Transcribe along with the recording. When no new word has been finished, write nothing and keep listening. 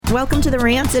Welcome to the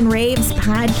Rants and Raves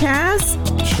podcast.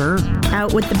 Sure.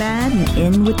 Out with the bad and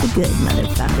in with the good,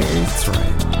 motherfuckers. That's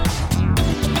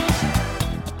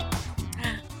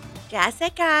right.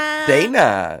 Jessica.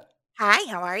 Dana. Hi,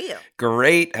 how are you?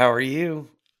 Great. How are you?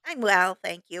 I'm well,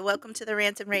 thank you. Welcome to the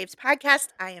Rants and Raves podcast.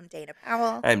 I am Dana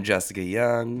Powell. I'm Jessica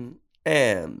Young.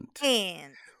 And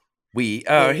we we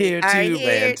are here are to here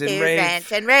rant and to rave.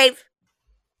 rant and rave.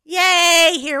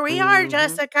 Yay! Here we are, Mhm.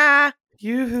 Jessica.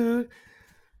 Yoo-hoo.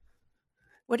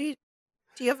 What do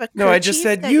you have a No, I just kerchief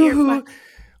said that you're yoo-hoo.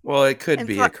 Well, it could and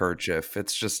be fl- a kerchief.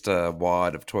 It's just a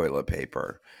wad of toilet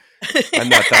paper. I'm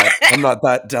not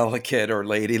that delicate or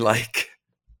ladylike.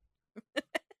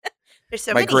 There's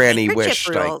so My many granny handkerchief wished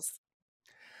rules.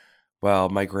 Well,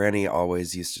 my granny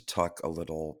always used to tuck a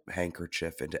little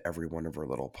handkerchief into every one of her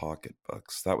little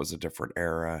pocketbooks. That was a different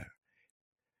era.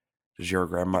 Does your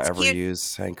grandma It's ever cute.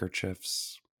 use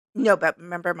handkerchiefs? No, but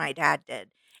remember my dad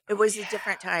did. It Oh, was a yeah.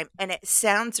 different time, and it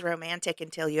sounds romantic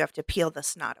until you have to peel the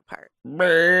snot apart.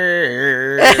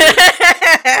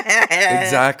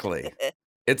 Exactly.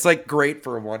 It's like great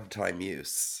for one-time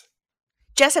use.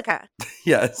 Jessica,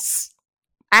 Yes.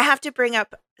 I have to bring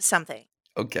up something.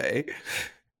 Okay.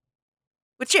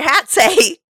 What's your hat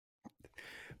say?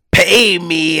 Pay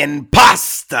me in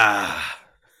pasta.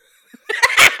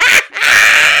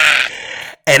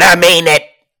 And I mean it.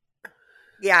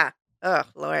 Yeah. Oh,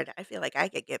 Lord. I feel like I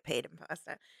could get paid in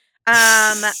pasta.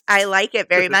 I like it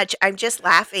very much. I'm just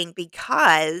laughing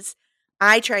because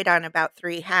I tried on about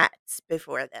 3 hats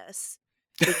before this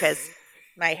because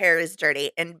my hair is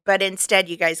dirty. But instead,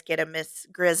 you guys get a Miss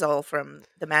Grizzle from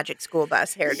the Magic School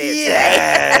Bus hairdo today.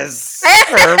 Yes.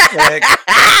 Perfect.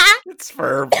 It's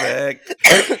perfect.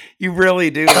 You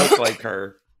really do look like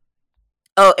her.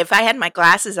 Oh, if I had my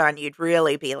glasses on, you'd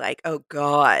really be like, oh,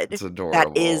 God, It's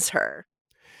adorable. that is her.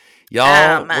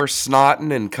 Y'all, we're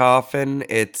snotting and coughing.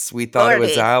 We thought it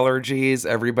was Lordy. allergies.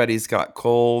 Everybody's got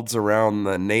colds around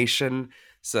the nation.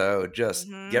 So just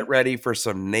get ready for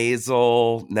some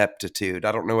nasal neptitude.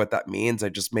 I don't know what that means. I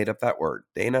just made up that word.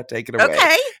 Dana, take it away.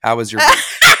 Okay. How was your week?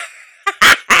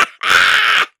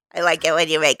 I like it when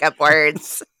you make up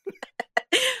words.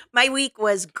 My week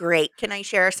was great. Can I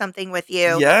share something with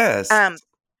you? Yes.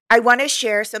 I want to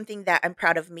share something that I'm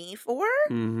proud of me for.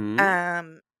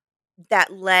 Mm-hmm.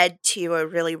 That led to a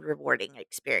really rewarding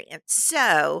experience.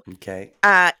 So, Okay.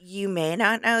 you may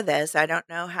not know this. I don't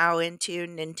know how into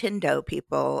Nintendo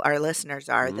people our listeners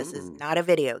are. This is not a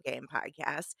video game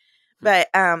podcast. But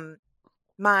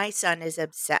my son is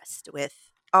obsessed with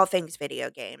all things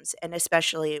video games, and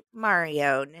especially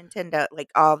Mario, Nintendo, like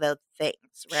all the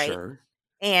things, right? Sure.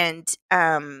 And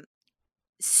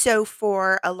so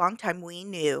for a long time, we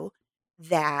knew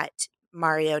that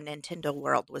Mario Nintendo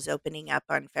World was opening up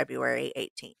on February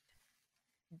 18th.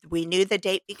 We knew the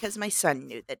date because my son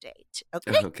knew the date.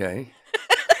 Okay. Okay.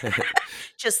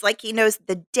 Just like he knows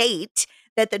the date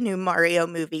that the new Mario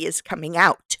movie is coming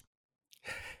out.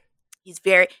 He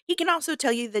can also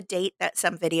tell you the date that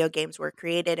some video games were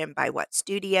created and by what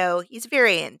studio. He's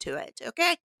very into it.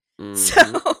 Okay.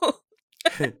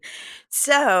 Mm-hmm.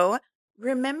 So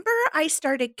remember I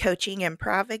started coaching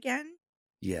improv again?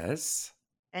 Yes.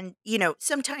 And,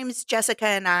 sometimes Jessica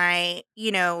and I,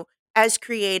 as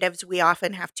creatives, we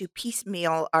often have to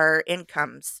piecemeal our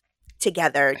incomes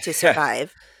together to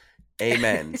survive.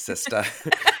 Amen, sister.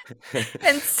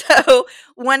 And so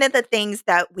one of the things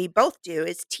that we both do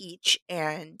is teach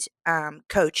and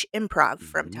coach improv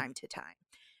from time to time.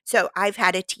 So I've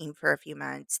had a team for a few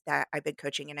months that I've been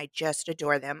coaching, and I just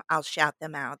adore them. I'll shout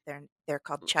them out. They're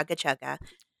called Chugga Chugga.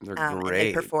 They're And great.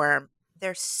 they perform.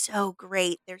 They're so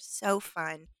great. They're so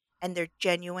fun. And they're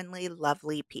genuinely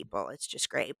lovely people. It's just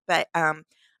great. But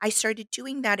I started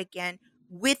doing that again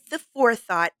with the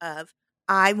forethought of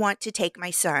I want to take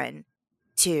my son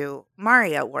to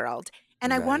Mario World.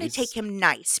 And I want to take him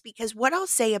nice, because what I'll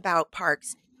say about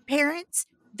parks, parents,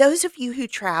 those of you who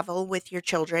travel with your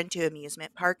children to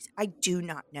amusement parks, I do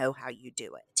not know how you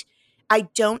do it. I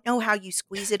don't know how you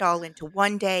squeeze it all into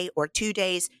one day or 2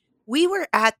 days. We were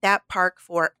at that park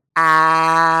for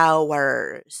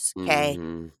hours. Okay.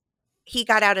 Mm-hmm. He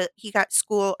got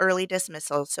school early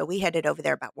dismissal, so we headed over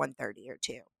there about 1:30 or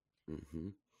 2. Mm-hmm.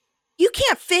 You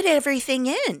can't fit everything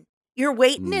in. You're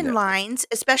waiting in No. lines,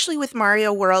 especially with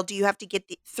Mario World. You have to get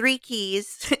the 3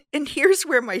 keys. And here's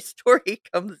where my story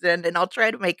comes in, and I'll try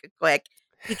to make it quick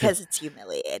because it's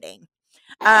humiliating.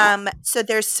 So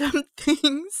there's some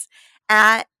things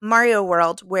at Mario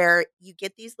World where you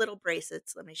get these little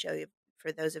bracelets. Let me show you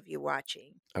for those of you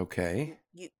watching. Okay.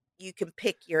 You can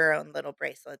pick your own little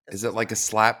bracelet. Is it like a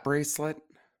slap bracelet?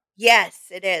 Yes,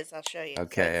 it is. I'll show you. So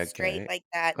Okay, it's straight okay. like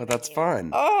that, Oh, and then that's you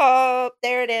fun. oh,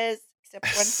 there it is.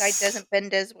 Except one side doesn't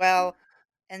bend as well,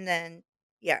 and then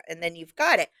yeah, and then you've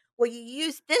got it. Well, you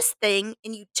use this thing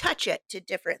and you touch it to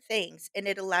different things, and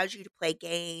it allows you to play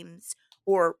games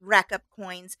or rack up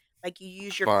coins. Like you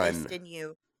use your fist Fun. and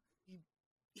you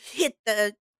hit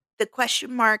the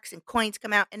question marks and coins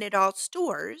come out, and it all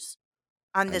stores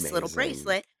on this little Amazing.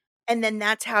 bracelet. And then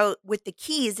that's how, with the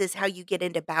keys, is how you get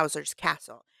into Bowser's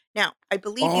Castle. Now, I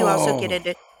believe you also get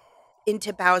Oh,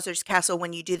 into Bowser's Castle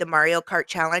when you do the Mario Kart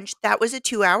challenge. That was a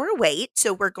 2-hour wait,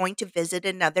 so we're going to visit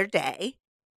another day.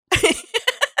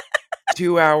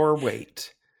 2-hour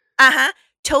wait. Uh-huh.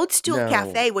 Toadstool No.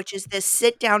 Cafe, which is this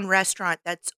sit-down restaurant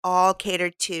that's all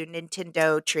catered to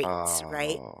Nintendo treats,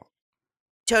 right? Oh,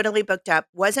 Totally booked up.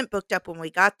 Wasn't booked up when we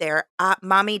got there.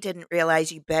 Mommy didn't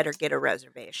realize you better get a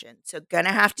reservation. So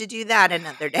gonna have to do that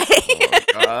another day. oh It's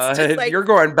just God. like You're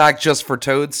going back just for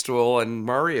Toadstool and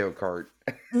Mario Kart.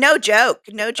 no joke,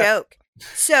 no joke.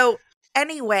 So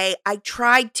anyway, I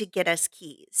tried to get us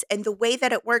keys, and the way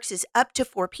that it works is up to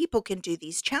 4 people can do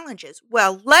these challenges.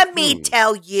 Well, let me Hmm.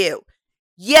 tell you,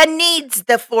 you needs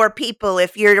the 4 people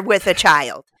if you're with a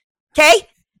child. Okay?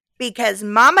 Because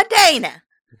Mama Dana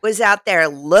was out there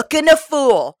looking a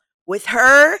fool with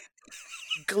her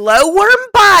glowworm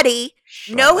body,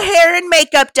 Shut no up. hair and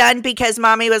makeup done because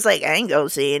mommy was like, I ain't gonna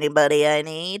see anybody I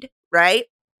need, right?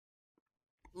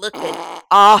 Looking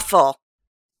awful.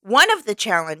 One of the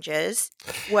challenges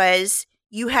was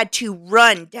you had to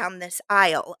run down this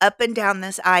aisle, up and down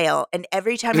this aisle, and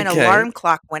every time an Okay. alarm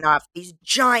clock went off, these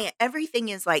giant everything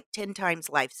is like 10 times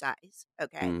life size,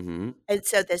 okay? Mm-hmm. And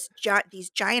so these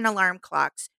giant alarm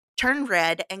clocks turn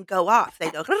red and go off.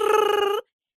 They go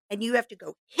and you have to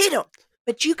go hit them.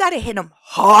 But you got to hit them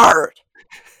hard,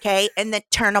 okay? And then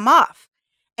turn them off.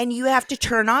 And you have to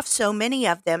turn off so many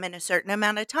of them in a certain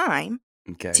amount of time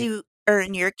Okay. to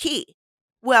earn your key.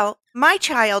 Well, no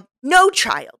child,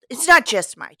 it's not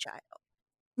just my child.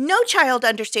 No child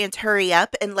understands hurry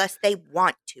up unless they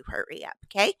want to hurry up,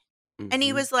 okay? And he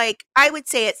Mm-hmm. was like, I would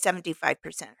say it's 75%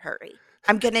 hurry.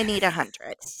 I'm going to need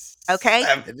 100. Okay?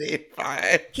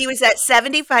 75. He was at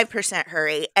 75%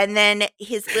 hurry. And then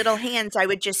his little hands, I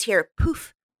would just hear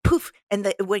poof, poof, and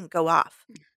it wouldn't go off.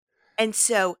 And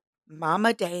so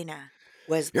Mama Dana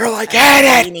was You're like like, a hit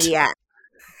it! maniac.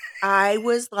 I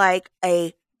was like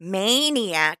a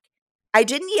maniac. I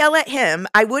didn't yell at him.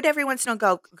 I would every once in a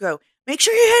while go, make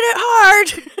sure you hit it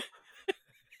hard.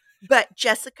 But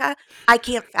Jessica, I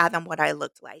can't fathom what I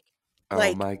looked like. Oh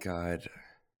Like my God.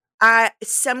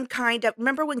 some kind of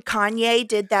remember when Kanye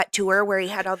did that tour where he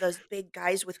had all those big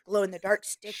guys with glow in the dark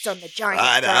sticks on the giant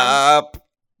Shut drums? up.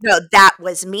 No, that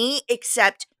was me,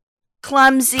 except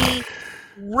clumsy,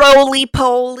 roly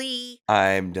poly,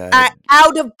 I'm dead.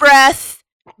 out of breath,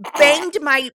 banged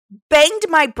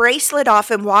my bracelet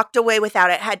off and walked away without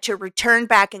it. Had to return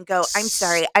back and go, I'm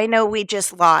sorry, I know we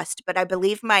just lost, but I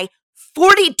believe my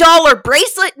 $40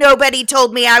 bracelet nobody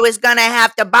told me I was gonna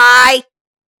have to buy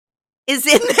is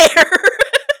in there.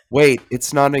 Wait,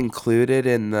 it's not included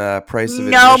in the price of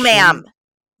No, admission? ma'am.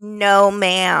 No,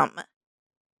 ma'am.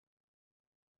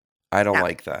 I don't No.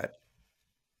 like that.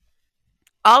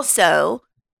 Also,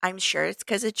 I'm sure it's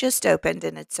because it just opened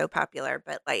and it's so popular,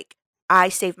 but like I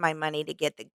saved my money to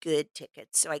get the good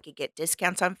tickets so I could get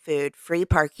discounts on food, free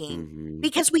parking, Mm-hmm.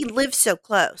 because we live so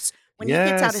close. When he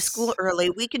gets out of school Yes. early,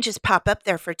 we can just pop up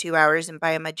there for 2 hours and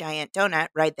buy him a giant donut,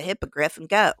 ride the hippogriff, and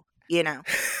go. You know,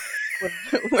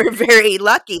 we're very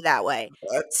lucky that way.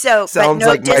 So, but Sounds no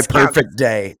like my discounts. perfect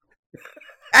day.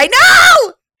 I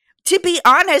know. To be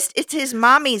honest, it's his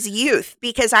mommy's youth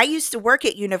because I used to work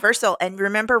at Universal and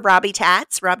remember Rob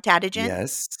Tatagen?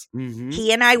 Yes. Mm-hmm.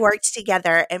 He and I worked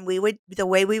together and the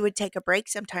way we would take a break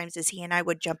sometimes is he and I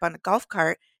would jump on a golf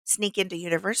cart, sneak into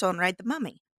Universal and ride the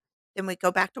mummy. Then we'd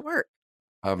go back to work.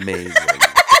 Amazing.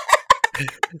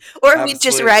 Or we'd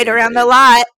just Absolutely ride around the amazing.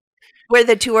 lot where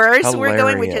the tours were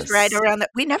going. We'd just ride Hilarious. around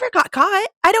we never got caught.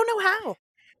 I don't know how.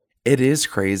 It is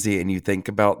crazy, and you think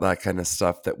about that kind of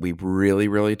stuff that we really,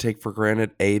 really take for granted.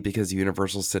 A, because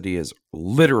Universal City is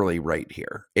literally right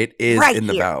here. It is Right in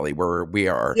the here. valley where we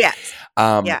are. Yes.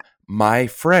 Yeah. My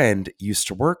friend used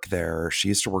to work there. She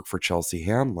used to work for Chelsea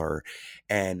Handler,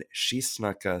 and she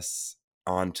snuck us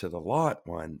onto the lot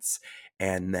once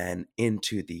and then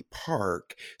into the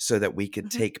park so that we could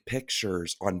Mhm. take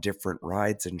pictures on different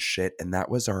rides and shit. And that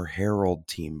was our Herald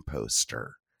team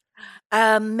poster.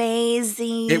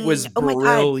 Amazing. It was Oh my God.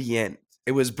 brilliant.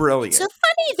 It was brilliant. So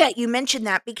funny that you mentioned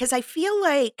that because I feel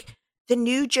like the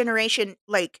new generation,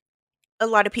 like a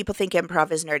lot of people think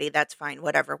improv is nerdy. That's fine.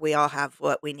 Whatever. We all have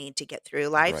what we need to get through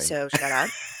life. Right. So shut up.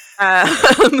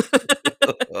 Um,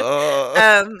 Uh,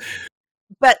 um,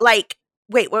 but like,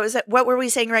 wait, what was it? What were we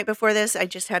saying right before this? I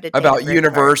just had to take a about brain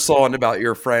fart. Universal and about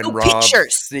your friend Oh, Rob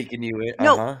pictures. sneaking you in.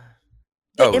 No, Uh-huh.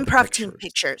 the Oh, the improv team pictures.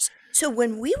 pictures. So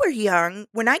when we were young,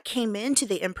 when I came into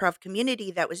the improv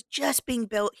community that was just being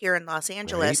built here in Los Right?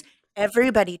 Angeles,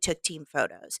 everybody took team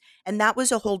photos. And that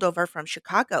was a holdover from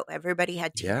Chicago. Everybody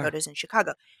had team Yeah, photos in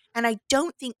Chicago. And I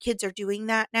don't think kids are doing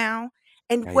that now.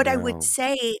 And I know. what I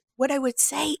would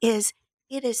say is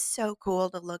it is so cool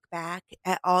to look back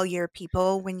at all your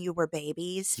people when you were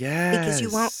babies because you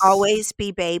won't Yes. always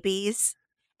be babies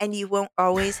and you won't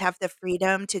always have the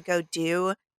freedom to go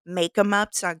do make 'em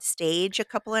ups on stage a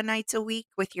couple of nights a week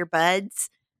with your buds.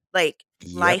 Like,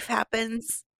 Yep. life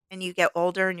happens and you get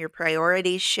older and your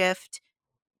priorities shift.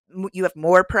 You have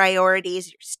more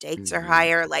priorities, your stakes are Mhm.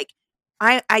 higher. Like,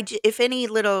 if any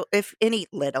little,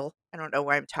 I don't know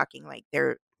why I'm talking like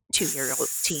they're 2-year-old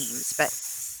teams, but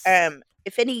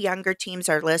if any younger teams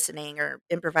are listening or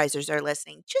improvisers are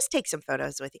listening, just take some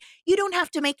photos with you. You don't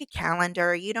have to make a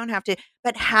calendar. You don't have to,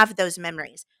 but have those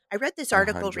memories. I read this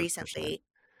article 100%. recently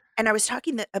and I was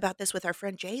talking about this with our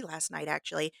friend Jay last night,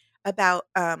 actually, about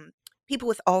people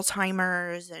with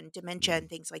Alzheimer's and dementia Mm. and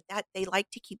things like that. They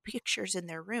like to keep pictures in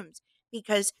their rooms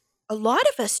because a lot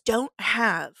of us don't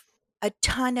have a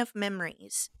ton of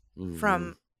memories Mhm.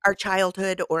 from our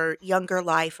childhood or younger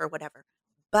life or whatever.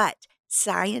 But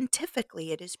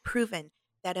scientifically, it is proven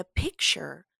that a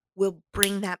picture will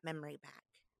bring that memory back.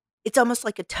 It's almost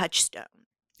like a touchstone.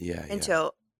 Yeah, And yeah.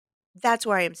 so that's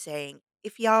why I'm saying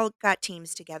if y'all got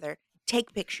teams together,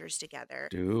 take pictures together.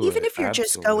 Do Even it. if you're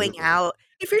just going Absolutely. out,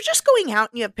 if you're just going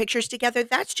out and you have pictures together,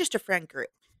 that's just a friend group.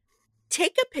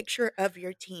 Take a picture of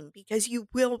your team because you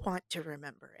will want to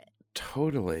remember it.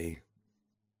 Totally.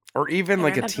 Or even I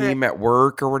like a remember team at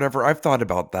work or whatever. I've thought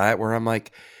about that where I'm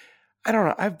like, I don't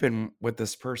know. I've been with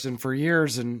this person for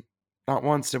years and not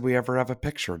once did we ever have a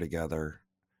picture together.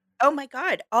 oh my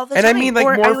god, all the And I time. mean like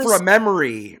Or I more for a was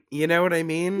memory. You know what I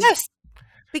mean? yes,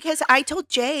 because I told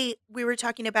Jay we were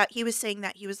talking about he was saying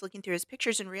that he was looking through his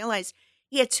pictures and realized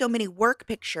he had so many work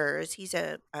pictures. He's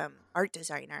a art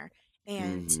designer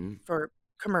and Mm-hmm. for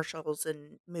commercials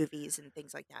and movies and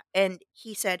things like that. And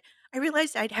he said, I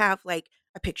realized I'd have like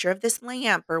a picture of this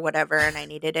lamp or whatever, and I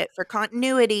needed it for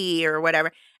continuity or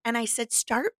whatever. And I said,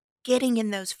 start getting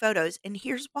in those photos. And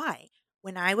here's why.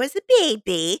 When I was a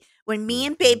baby, when me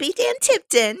and Mm-hmm. baby Dan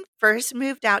Tipton first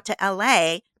moved out to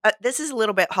LA, this is a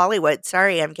little bit Hollywood.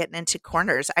 Sorry, I'm getting into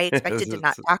corners. I expected to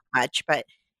not talk much, but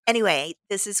anyway,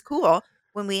 this is cool.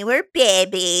 When we were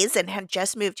babies and had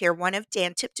just moved here, one of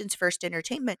Dan Tipton's first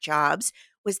entertainment jobs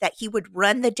was that he would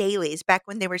run the dailies back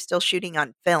when they were still shooting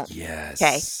on film.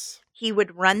 Okay. Yes. He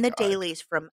would Oh my run the God. dailies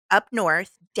from up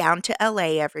north down to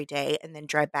LA every day and then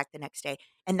drive back the next day.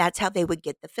 And that's how they would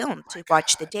get the Oh film my to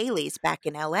watch the God. dailies back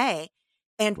in LA.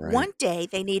 And Right. one day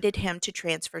they needed him to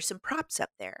transfer some props up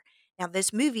there. Now,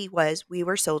 this movie was We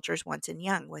Were Soldiers Once and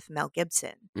Young with Mel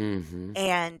Gibson, Mm-hmm.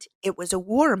 and it was a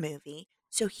war movie.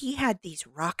 So he had these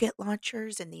rocket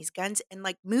launchers and these guns, and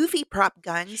like movie prop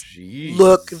guns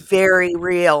look Jeez. very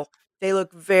real. They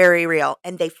look very real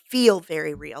and they feel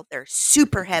very real. They're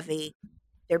super heavy.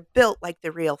 They're built like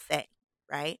the real thing,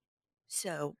 right?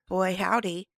 So, boy,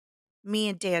 howdy, me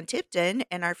and Dan Tipton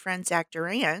and our friend Zach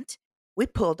Durant, we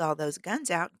pulled all those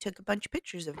guns out and took a bunch of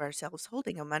pictures of ourselves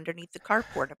holding them underneath the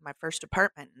carport of my first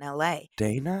apartment in LA.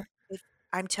 Dana? If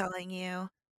I'm telling you,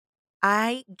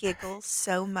 I giggle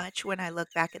so much when I look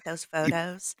back at those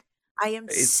photos. I am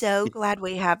It's so glad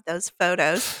we have those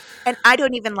photos. And I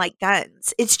don't even like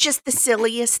guns. It's just the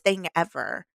silliest thing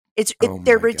ever. oh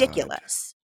They're my God.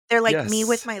 ridiculous. They're like me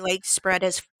with Yes. my legs spread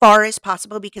as far as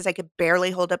possible because I could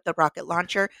barely hold up the rocket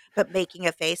launcher, but making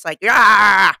a face like,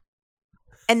 ah!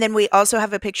 And then we also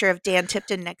have a picture of Dan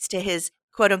Tipton next to his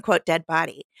quote unquote dead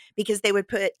body because they would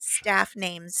put staff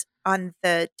names on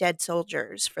the dead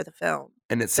soldiers for the film.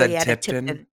 And it So he said had a Tipton?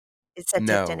 Tipton. It said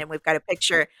Tipton, No. and we've got a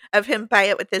picture of him by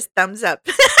it with his thumbs up.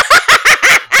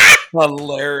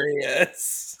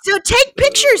 Hilarious. So take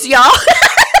pictures, y'all.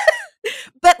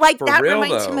 But like For that real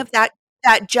reminds him though. of that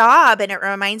job, and it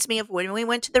reminds me of when we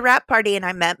went to the rap party, and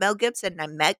I met Mel Gibson, and I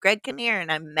met Greg Kinnear,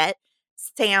 and I met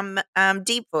Sam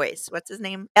Deep Voice. What's his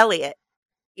name? Elliot.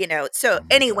 You know. So Oh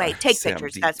my anyway, God. take Sam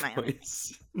pictures. Deep That's my only.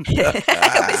 Voice.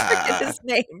 I always forget his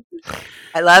name.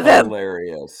 I love him.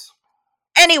 Hilarious.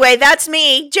 Anyway, that's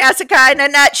me, Jessica, in a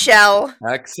nutshell.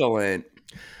 Excellent.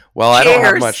 Well, I don't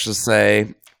have Cheers. much to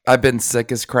say. I've been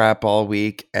sick as crap all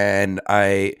week and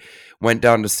I went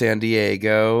down to San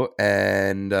Diego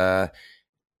and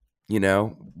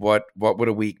what would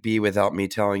a week be without me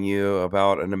telling you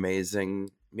about an amazing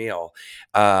meal.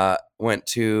 Went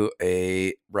to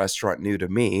a restaurant new to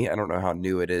me. I don't know how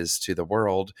new it is to the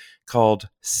world, called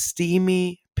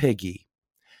Steamy Piggy.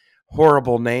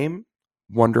 Horrible name,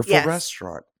 wonderful Yes.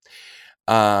 restaurant.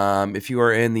 If you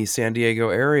are in the San Diego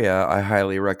area, I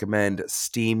highly recommend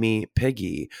Steamy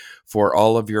Piggy for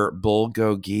all of your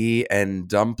bulgogi and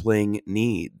dumpling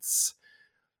needs.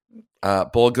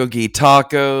 Bulgogi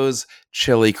tacos,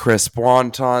 chili crisp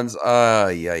wontons,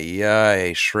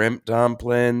 shrimp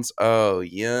dumplings. Oh,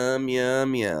 yum,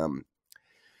 yum, yum.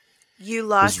 You It was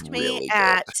lost me really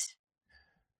at good.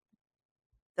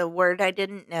 the word I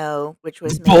didn't know, which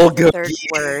was maybe the third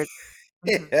Bulgogi. word.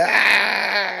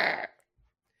 Mhm.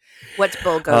 What's uh,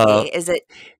 bulgogi? Is it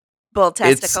bull it's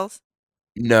testicles?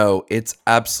 no, it's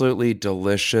absolutely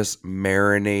delicious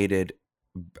marinated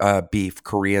beef,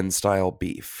 Korean style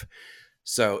beef.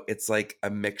 So it's like a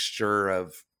mixture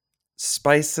of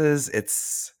spices.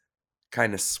 It's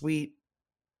kind of sweet,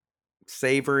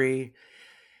 savory.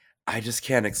 I just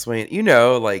can't explain.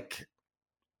 Like,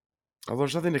 oh,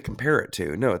 there's nothing to compare it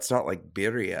to. No, it's not like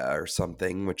birria or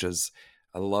something, which is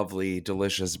a lovely,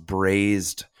 delicious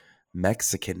braised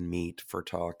Mexican meat for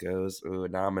tacos. Ooh,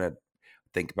 now I'm gonna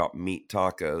think about meat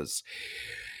tacos.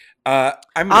 I'm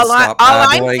gonna stop All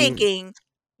I'm babbling. thinking,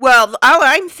 well, all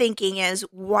I'm thinking is,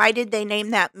 why did they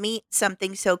name that meat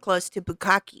something so close to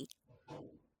bukkake?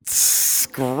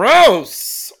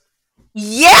 Gross.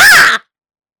 Yeah.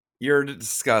 You're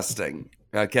disgusting.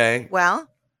 Okay. Well,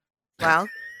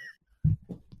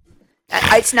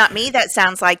 it's not me that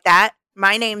sounds like that.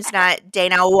 My name's not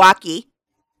Dana Owaki.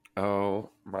 Oh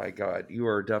my God, you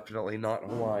are definitely not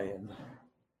Hawaiian.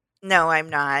 No, I'm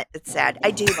not. It's sad.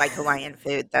 I do like Hawaiian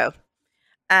food, though.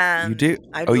 You do?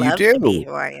 I'd Oh, you love to be do?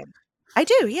 Hawaiian. I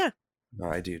do, yeah. No,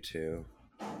 I do too.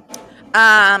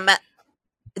 Um, that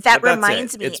But that's it.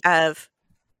 reminds me It's of.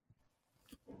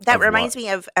 That of reminds what? me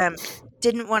of.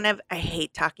 Didn't one of I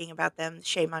hate talking about them.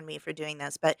 Shame on me for doing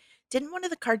this, but didn't one of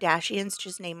the Kardashians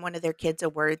just name one of their kids a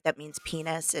word that means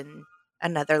penis in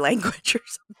another language or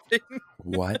something?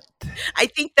 What? I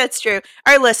think that's true.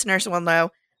 Our listeners will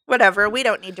know. Whatever. We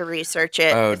don't need to research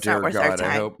it. Oh It's not dear worth our God, I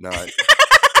time. hope not.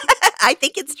 I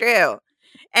think it's true.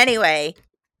 Anyway,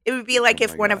 it would be Oh like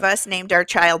if my one of God. us named our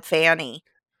child Fanny.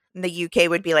 And the UK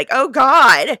would be like, "Oh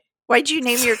God, why'd you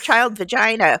name your child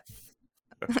Vagina?"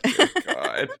 Dear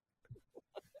God.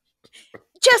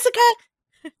 Jessica,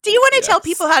 do you want to tell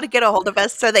people Yes. how to get a hold of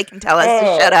us so they can tell us to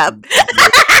Oh, shut up?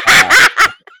 yeah.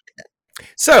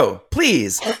 So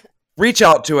please reach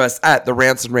out to us at the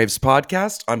Rants and Raves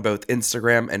Podcast on both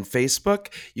Instagram and Facebook.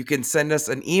 You can send us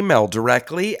an email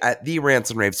directly at the Rants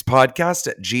and Raves Podcast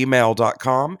at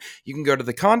gmail.com. You can go to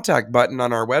the contact button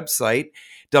on our website,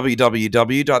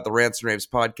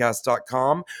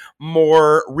 www.therantsandravespodcast.com.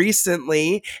 More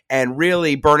recently, and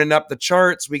really burning up the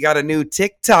charts, we got a new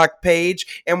TikTok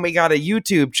page and we got a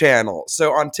YouTube channel.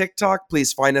 So on TikTok,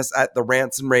 please find us at the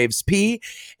Rants and Raves P,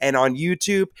 and on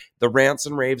YouTube, the Rants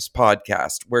and Raves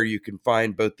Podcast, where you can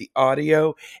find both the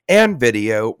audio and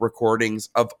video recordings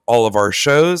of all of our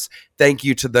shows. Thank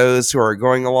you to those who are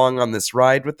going along on this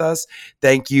ride with us.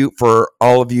 Thank you for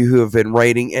all of you who have been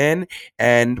writing in,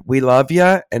 and we love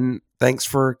you. And thanks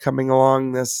for coming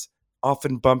along this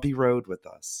often bumpy road with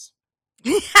us.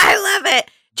 I love it.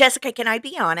 Jessica, can I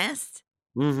be honest?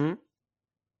 Mm-hmm.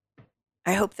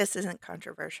 I hope this isn't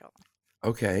controversial.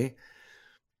 Okay.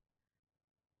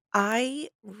 I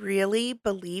really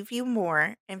believe you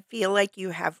more and feel like you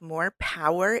have more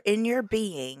power in your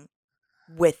being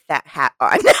with that hat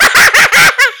on.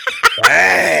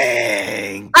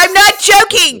 Thanks. I'm not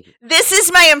joking. This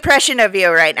is my impression of you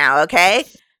right now, okay?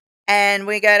 And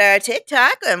we got our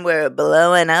TikTok and we're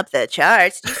blowing up the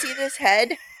charts. Do you see this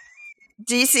head?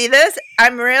 Do you see this? I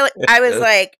was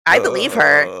like, I believe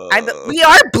her. We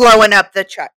are blowing up the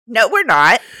chart. No, we're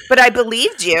not, but I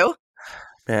believed you.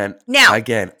 Man, Now,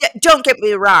 again, don't get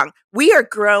me wrong. We are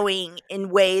growing in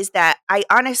ways that I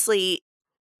honestly,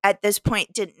 at this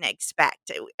point, didn't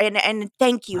expect. And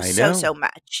thank you I so know.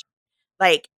 much.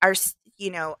 Like our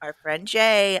friend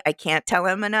Jay, I can't tell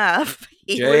him enough.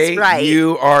 He Jay, was right.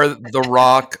 you are the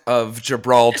rock of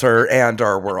Gibraltar and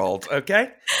our world,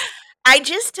 okay? I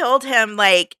just told him,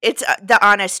 like, it's the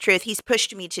honest truth. He's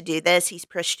pushed me to do this. He's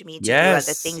pushed me to do other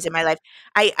Yes. things in my life.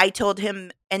 I told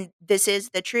him, and this is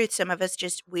the truth. Some of us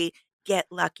we get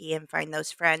lucky and find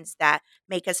those friends that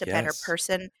make us a better Yes.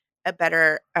 person, a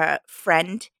better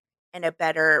friend, and a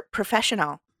better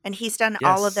professional. And he's done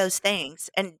all of Yes. those things,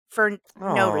 and for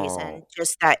no reason, Oh.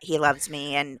 just that he loves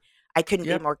me, and I couldn't be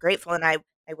Yep. more grateful. And I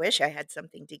wish I had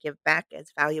something to give back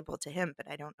as valuable to him, but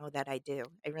I don't know that I do.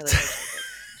 I really wish I did.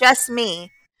 Just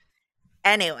me.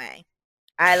 Anyway,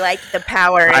 I like the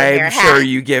power in I'm your sure hat.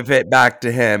 you give it back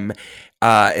to him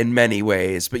in many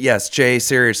ways. But yes, Jay,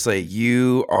 seriously,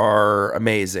 you are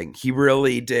amazing. He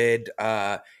really did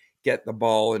get the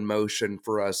ball in motion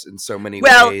for us in so many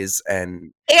Well, ways.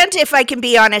 And and if I can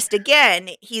be honest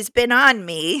again, he's been on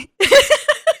me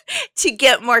to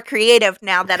get more creative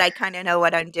now that I kind of know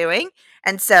what I'm doing.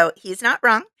 And so he's not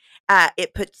wrong.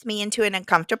 It puts me into an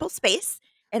uncomfortable space.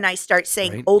 And I start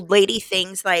saying right, old lady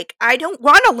things like, I don't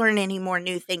want to learn any more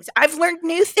new things. I've learned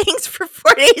new things for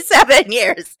 47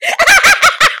 years.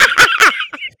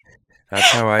 that's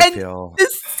how I And feel. the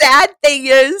sad thing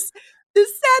is,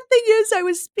 I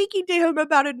was speaking to him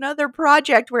about another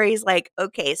project where he's like,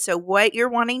 okay, so what you're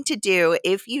wanting to do,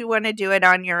 if you want to do it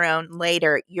on your own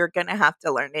later, you're going to have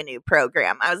to learn a new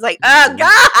program. I was like, oh, Mhm.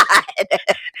 God.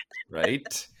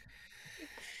 Right?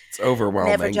 It's Never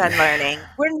overwhelming. done learning.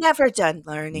 We're never done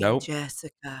learning, Nope,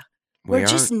 Jessica. We're we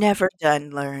just aren't. never done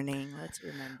learning. Let's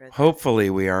remember that. Hopefully,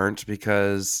 we aren't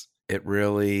because it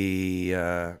really,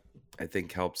 I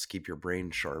think, helps keep your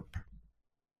brain sharp.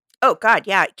 Oh, God,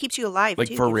 yeah. It keeps you alive, Like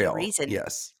too. for Gives you real.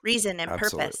 Yes, reason and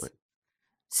absolutely. purpose.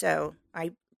 So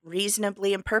I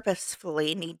reasonably and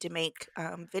purposefully need to make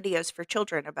videos for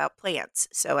children about plants.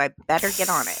 So I better get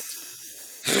on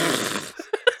it.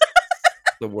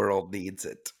 The world needs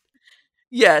it.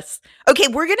 Yes. Okay,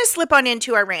 we're going to slip on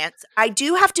into our rants. I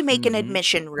do have to make an Mhm.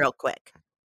 admission real quick.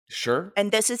 Sure.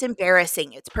 And this is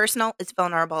embarrassing. It's personal, it's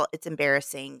vulnerable, it's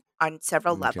embarrassing on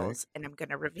several Okay. levels. And I'm going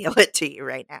to reveal it to you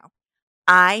right now.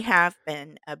 I have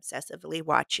been obsessively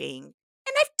watching,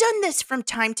 and I've done this from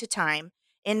time to time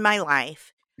in my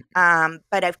life,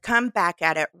 but I've come back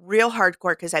at it real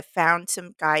hardcore because I found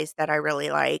some guys that I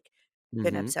really like.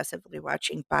 Been Mhm. obsessively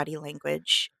watching body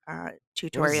language What is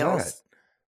that? tutorials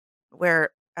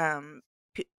where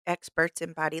experts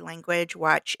in body language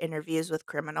watch interviews with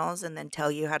criminals and then tell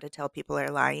you how to tell people are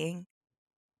lying,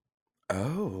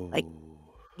 like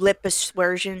Oh. lip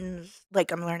aspersions.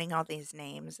 Like I'm learning all these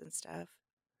names and stuff.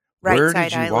 Right Where side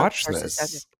did you eyelid watch versus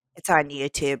this? it's on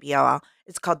YouTube, y'all.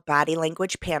 It's called Body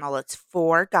Language Panel. It's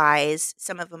 4 guys.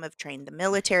 Some of them have trained the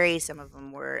military, some of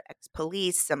them were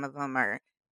ex-police, some of them are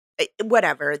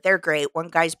whatever. They're great. One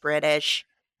guy's British.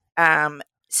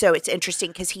 So it's interesting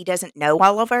because he doesn't know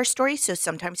all of our stories, so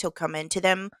sometimes he'll come into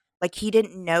them like he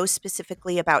didn't know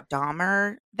specifically about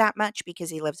Dahmer that much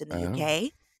because he lives in the Oh.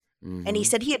 UK. And he Mhm.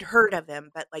 said he had heard of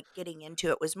him, but, like, getting into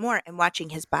it was more, and watching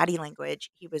his body language,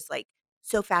 he was, like,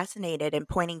 so fascinated and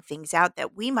pointing things out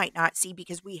that we might not see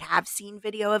because we have seen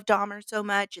video of Dahmer so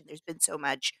much, and there's been so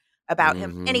much about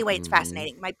him. Mhm. Anyway, it's Mhm.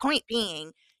 fascinating. My point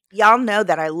being, y'all know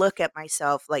that I look at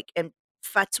myself, like, and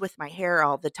futz with my hair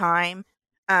all the time.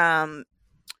 Um,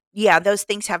 yeah, those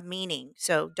things have meaning,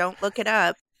 so don't look it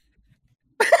up.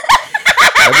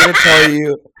 I'm gonna tell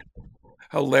you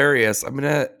hilarious. I'm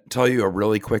gonna tell you a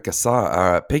really quick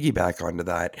aside, piggyback onto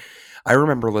that. I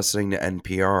remember listening to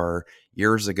NPR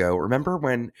years ago. Remember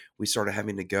when we started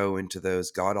having to go into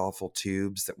those god awful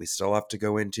tubes that we still have to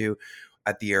go into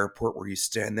at the airport, where you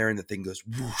stand there and the thing goes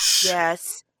whoosh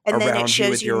Yes, and then it around you shows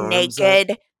with you your arms up?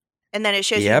 naked. And then it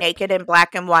shows you Yep. naked in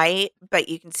black and white, but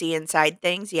you can see inside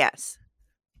things, yes.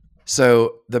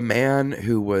 So the man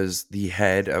who was the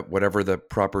head of whatever the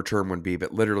proper term would be,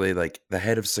 but literally like the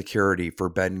head of security for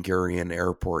Ben Gurion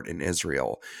Airport in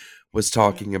Israel, was Mhm.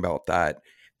 talking about that.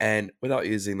 And without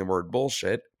using the word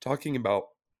bullshit, talking about,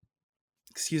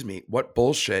 excuse me, what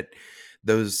bullshit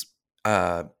those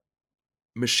uh,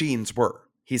 machines were.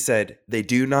 He said they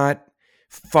do not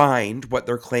find what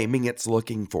they're claiming it's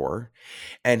looking for.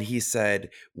 And he said,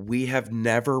 we have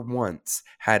never once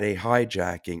had a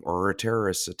hijacking or a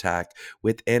terrorist attack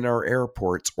within our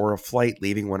airports or a flight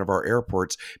leaving one of our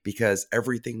airports because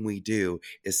everything we do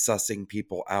is sussing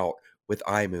people out with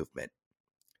eye movement.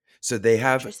 So they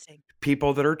have Interesting.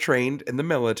 people that are trained in the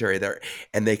military there,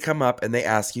 and they come up and they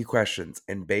ask you questions.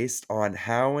 And based on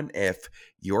how and if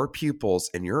your pupils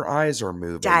and your eyes are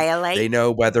moving, they Dilate,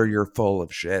 know whether you're full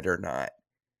of shit or not.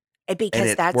 And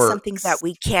because it that's something that works.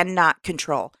 we cannot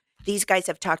control. These guys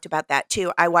have talked about that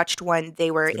too. I watched one, they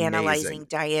were It's analyzing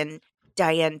amazing.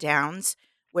 Diane Downs,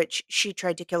 which she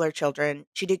tried to kill her children.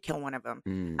 She did kill one of them.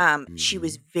 She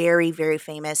was Mhm. very, very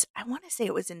famous. I wanna say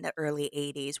it was in the early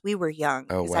 '80s. We were young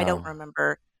Oh, because wow.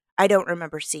 I don't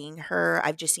remember seeing her.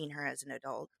 I've just seen her as an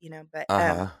adult, but,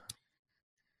 Uh-huh.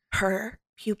 her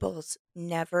pupils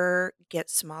never get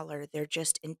smaller. They're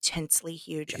just intensely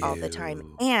huge all the time.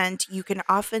 Ew. And you can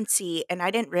often see, and I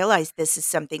didn't realize this is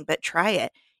something, but try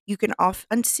it. You can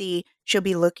often see she'll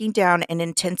be looking down and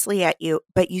intensely at you,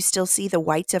 but you still see the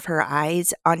whites of her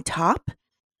eyes on top.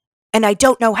 And I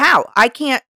don't know how. I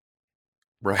can't.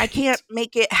 Right. I can't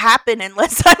make it happen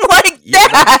unless I'm like Yeah,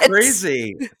 that. that's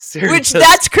crazy. Seriously. Which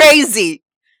that's crazy.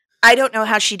 I don't know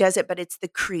how she does it, but it's the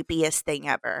creepiest thing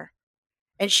ever.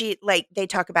 And she, like, they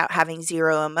talk about having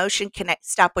zero emotion.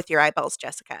 Stop with your eyeballs,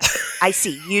 Jessica. I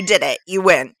see. You did it. You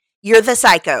win. You're the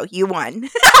psycho. You won.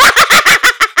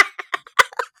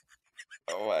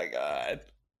 Oh my God.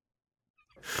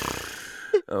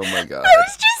 Oh my God. I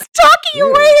was just talking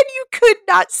away and you could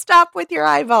not stop with your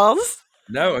eyeballs.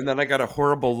 No, and then I got a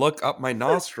horrible look up my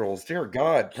nostrils. Dear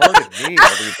God, pardon me,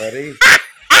 everybody.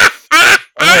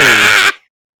 Oh.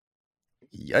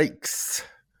 Yikes.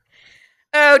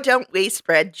 Oh, don't we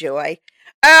spread joy.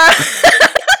 On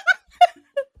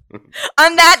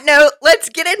that note, let's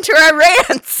get into our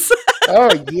rants.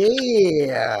 Oh,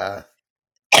 yeah.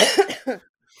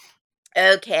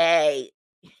 Okay,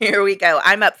 here we go.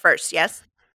 I'm up first, yes?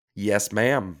 Yes,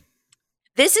 ma'am.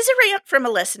 This is a rant from a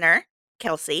listener,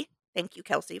 Kelsey. Thank you,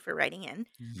 Kelsey, for writing in.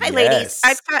 Hi, ladies.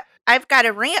 I've got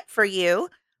a rant for you.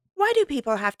 Why do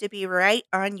people have to be right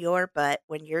on your butt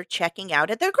when you're checking out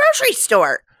at the grocery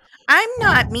store? I'm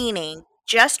not meaning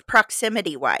just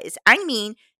proximity-wise. I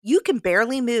mean, you can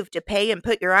barely move to pay and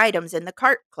put your items in the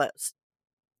cart close.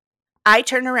 I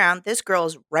turn around. This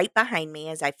girl's right behind me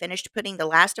as I finished putting the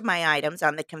last of my items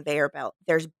on the conveyor belt.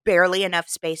 There's barely enough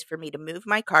space for me to move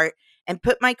my cart and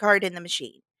put my cart in the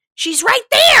machine. She's right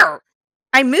there!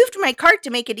 I moved my cart to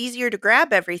make it easier to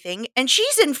grab everything, and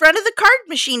she's in front of the cart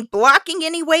machine, blocking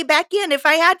any way back in if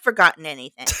I had forgotten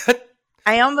anything.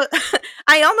 I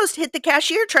almost hit the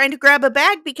cashier trying to grab a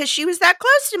bag because she was that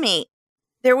close to me.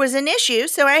 There was an issue,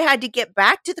 so I had to get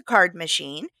back to the card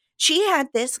machine. She had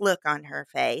this look on her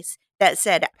face that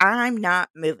said, I'm not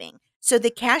moving. So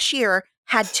the cashier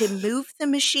had to move the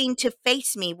machine to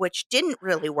face me, which didn't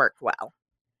really work well.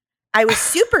 I was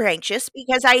super anxious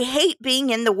because I hate being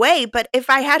in the way, but if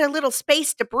I had a little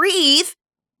space to breathe,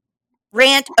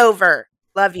 rant over.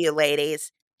 Love you,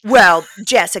 ladies. Well,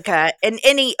 Jessica, and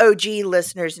any OG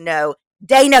listeners know,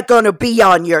 Dana gonna be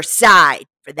on your side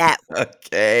for that one.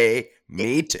 Okay,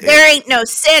 me too. There ain't no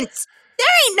sense. There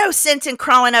ain't no sense in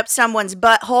crawling up someone's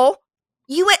butthole.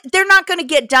 They're not going to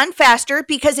get done faster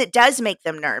because it does make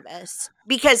them nervous.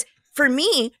 Because for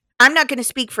me, I'm not going to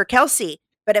speak for Kelsey,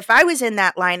 but if I was in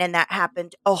that line and that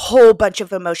happened, a whole bunch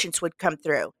of emotions would come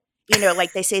through. You know,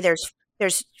 like they say, there's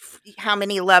how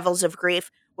many levels of grief?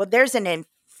 Well, there's an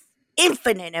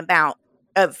infinite amount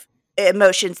of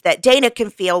emotions that Dana can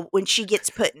feel when she gets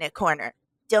put in a corner.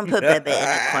 Don't put Bubba in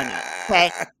a corner,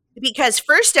 okay? Because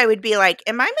first I would be like,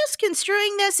 am I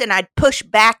misconstruing this? And I'd push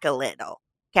back a little,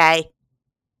 okay?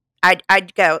 I'd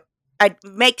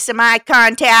make some eye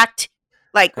contact.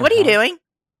 Like, what are you doing?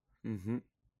 Mm-hmm.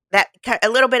 A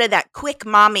little bit of that quick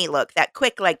mommy look, that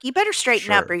quick, like, you better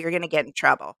straighten up or you're going to get in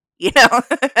trouble, you know?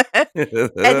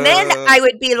 And then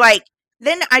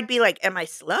I'd be like, am I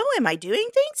slow? Am I doing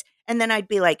things? And then I'd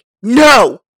be like,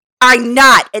 no, I'm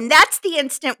not. And that's the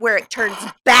instant where it turns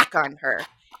back on her.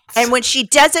 And when she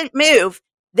doesn't move,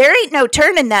 there ain't no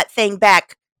turning that thing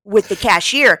back with the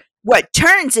cashier. What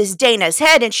turns is Dana's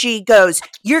head, and she goes,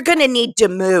 you're going to need to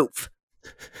move.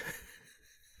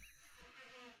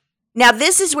 Now,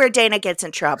 this is where Dana gets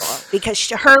in trouble because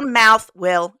her mouth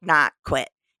will not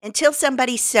quit. Until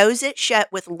somebody sews it shut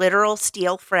with literal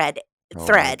steel thread,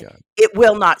 it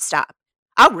will not stop.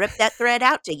 I'll rip that thread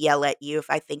out to yell at you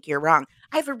if I think you're wrong.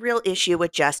 I have a real issue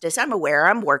with justice. I'm aware.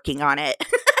 I'm working on it.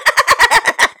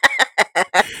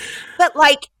 But,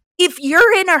 like, if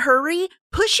you're in a hurry,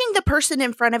 pushing the person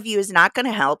in front of you is not going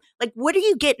to help. Like, what are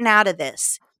you getting out of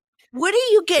this? What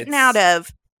are you getting out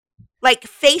of, like,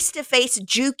 face-to-face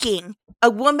juking a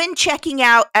woman checking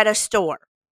out at a store?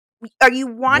 Are you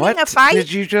wanting a fight? What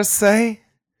did you just say?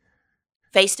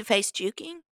 Face-to-face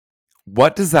juking?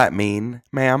 What does that mean,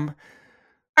 ma'am?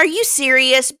 Are you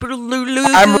serious?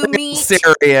 I'm real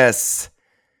serious.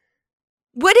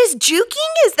 What is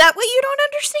juking? Is that what you don't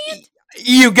understand?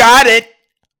 You got it.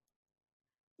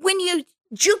 When you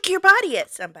juke your body at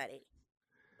somebody.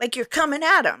 Like you're coming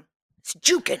at them. It's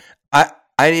juking. I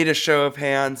need a show of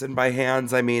hands, and by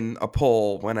hands, I mean a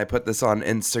poll when I put this on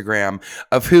Instagram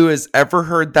of who has ever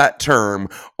heard that term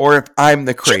or if I'm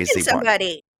the crazy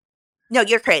somebody. One. No,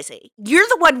 you're crazy. You're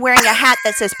the one wearing a hat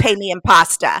that says pay me in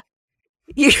pasta.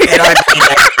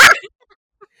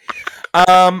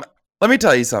 Let me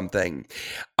tell you something.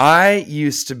 I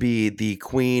used to be the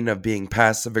queen of being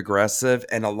passive aggressive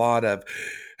and a lot of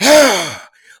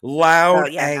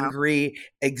loud, angry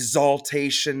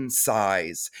exaltation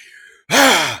sighs.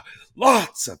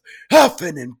 Lots of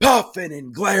huffing and puffing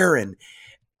and glaring.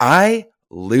 I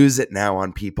lose it now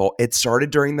on people. It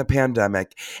started during the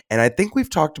pandemic, and I think we've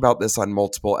talked about this on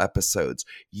multiple episodes.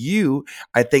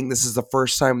 I think this is the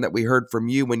first time that we heard from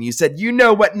you when you said, you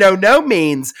know what no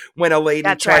means, when a lady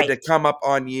That's tried right. to come up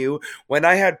on you, when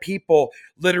I had people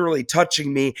literally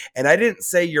touching me, and I didn't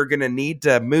say you're going to need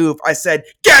to move. I said,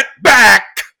 get back!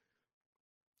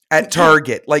 At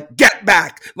Target, like, get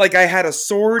back, like I had a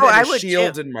sword and I a would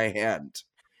shield too. in my hand.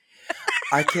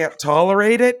 I can't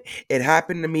tolerate it. It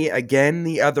happened to me again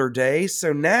the other day.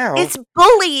 So now It's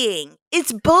bullying.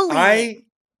 It's bullying. I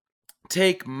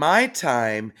take my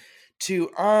time to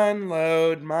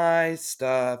unload my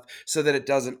stuff so that it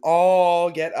doesn't all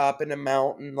get up in a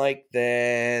mountain like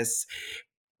this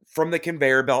from the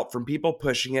conveyor belt, from people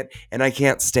pushing it, and I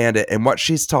can't stand it. And what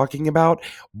she's talking about,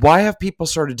 why have people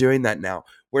started doing that now?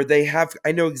 Where they have,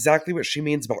 I know exactly what she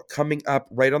means about coming up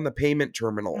right on the payment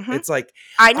terminal. Mhm. It's like,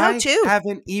 I know I too.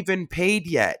 haven't even paid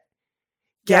yet.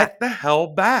 Yeah. Get the hell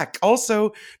back.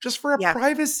 Also, just for a Yeah.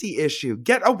 privacy issue,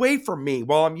 get away from me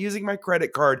while I'm using my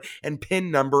credit card and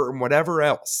PIN number and whatever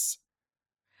else.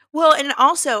 Well, and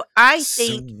also, I So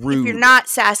think if you're rude. not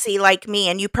sassy like me,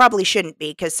 and you probably shouldn't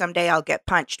be because someday I'll get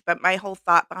punched, but my whole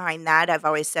thought behind that, I've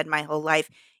always said my whole life,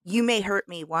 you may hurt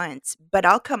me once, but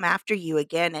I'll come after you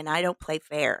again, and I don't play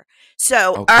fair.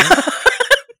 So, Okay.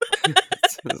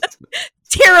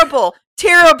 terrible,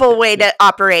 terrible way to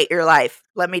operate your life.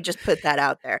 Let me just put that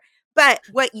out there. But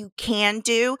what you can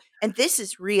do, and this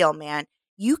is real, man,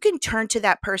 you can turn to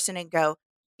that person and go,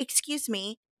 excuse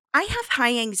me, I have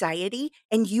high anxiety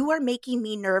and you are making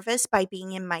me nervous by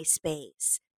being in my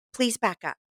space. Please back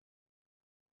up.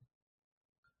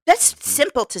 That's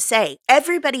simple to say.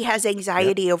 Everybody has Yep.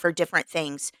 anxiety over different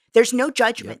things. There's no Yep.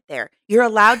 judgment there. You're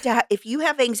allowed to, if you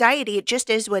have anxiety, it just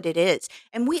is what it is.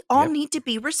 And we all Yep. need to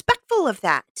be respectful of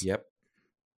that. Yep.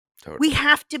 We Totally.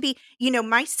 have to be,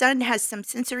 my son has some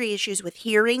sensory issues with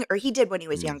hearing, or he did when he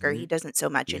was younger. He Mhm. doesn't so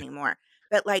much Yeah. anymore.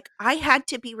 But like, I had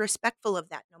to be respectful of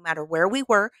that no matter where we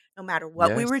were, no matter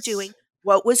what we were doing, Yes.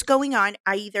 what was going on.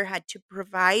 I either had to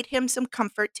provide him some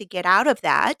comfort to get out of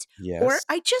that, or Yes.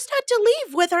 I just had to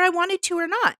leave whether I wanted to or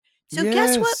not. So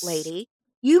guess what, Yes. lady?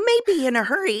 You may be in a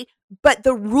hurry, but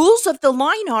the rules of the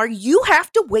line are you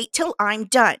have to wait till I'm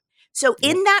done. So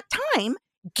Yep. in that time,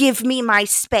 give me my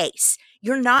space.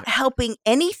 You're not Yep. helping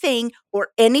anything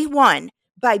or anyone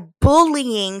by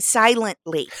bullying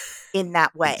silently in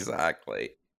that way.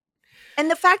 Exactly. And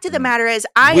the fact of the matter is,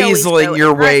 I always go, Weaseling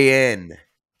your and way in.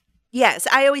 yes,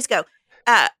 I always go,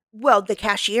 well, the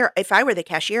cashier, if I were the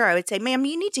cashier, I would say, ma'am,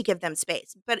 you need to give them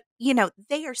space. But,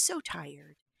 they are so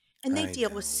tired and they I deal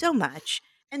with know. so much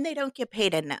and they don't get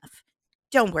paid enough.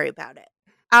 Don't worry about it.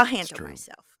 I'll It's handle true.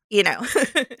 myself,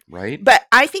 Right? But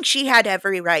I think she had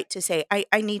every right to say,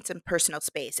 I need some personal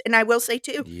space. And I will say,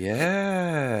 too,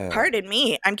 Yeah. pardon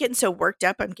me, I'm getting so worked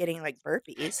up, I'm getting like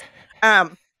burpees.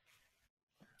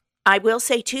 I will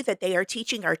say, too, that they are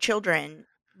teaching our children,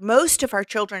 most of our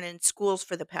children in schools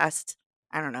for the past,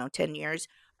 I don't know, 10 years,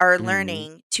 are Mhm.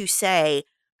 learning to say,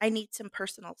 I need some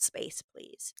personal space,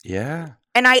 please. Yeah.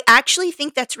 And I actually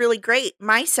think that's really great.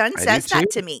 My son I do says that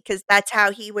to too. me because that's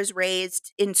how he was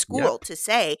raised in school, Yep. to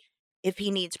say if he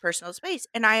needs personal space.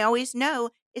 And I always know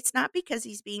it's not because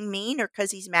he's being mean or because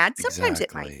he's mad. Sometimes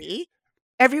it might Exactly. be.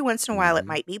 Every once in a while it Mhm.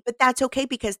 might be, but that's okay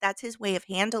because that's his way of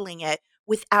handling it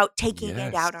without taking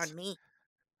it out on Yes. me.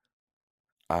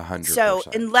 100%. So,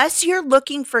 unless you're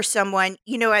looking for someone,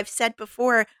 I've said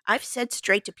before, I've said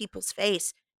straight to people's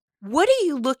face, what are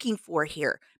you looking for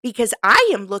here? Because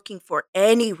I am looking for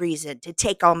any reason to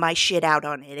take all my shit out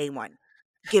on anyone.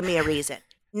 Give me a reason.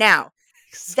 Now,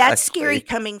 that's scary Exactly.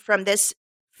 coming from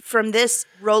this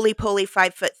roly-poly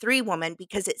 5'3" woman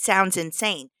because it sounds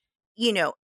insane.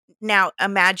 Now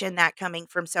imagine that coming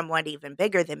from someone even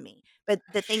bigger than me. But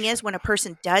the thing is, Shut when a up.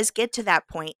 person does get to that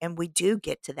point, and we do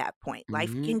get to that point,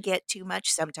 life Mhm. can get too much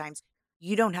sometimes.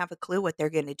 You don't have a clue what they're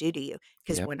going to do to you.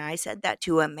 Because Yep. when I said that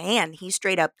to a man, he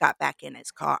straight up got back in his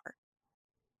car.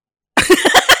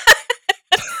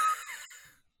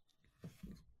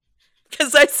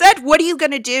 Because I said, what are you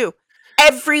going to do?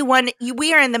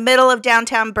 We are in the middle of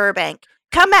downtown Burbank.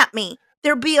 Come at me.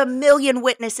 There'll be a million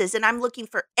witnesses, and I'm looking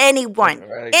for anyone, Oh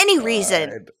my any reason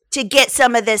God. to get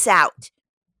some of this out.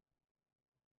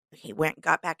 He went and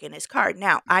got back in his car.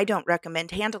 Now, I don't recommend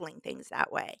handling things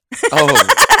that way. Oh.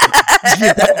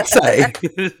 Yeah, that's I.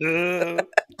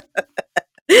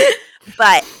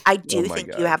 But I Oh do my think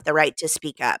you God. have the right to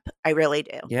speak up. I really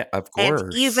do. Yeah, of And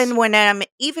course. even when I'm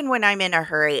in a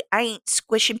hurry, I ain't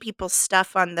squishing people's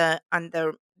stuff on the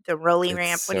rolling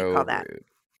ramp. It's What do you so call that? rude.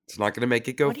 It's not going to make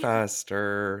it go What do you call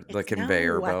faster. The it's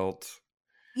conveyor no. belt.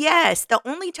 Yes, the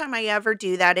only time I ever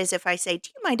do that is if I say, "Do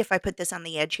you mind if I put this on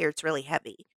the edge here? It's really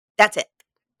heavy." That's it.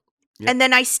 Yep. And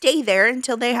then I stay there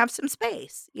until they have some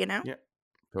space, you know? Yep.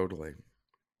 Totally.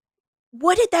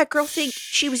 What did that girl think?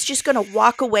 She was just gonna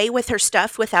walk away with her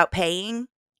stuff without paying?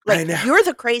 I Like, know. you're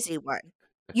the crazy one.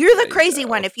 You're the I crazy know.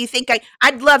 one if you think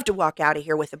I'd love to walk out of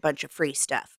here with a bunch of free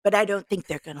stuff, but I don't think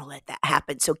they're gonna let that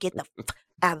happen, so get the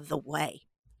out of the way.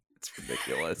 It's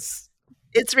ridiculous.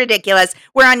 It's ridiculous.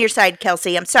 We're on your side,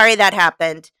 Kelsey. I'm sorry that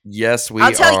happened. Yes, we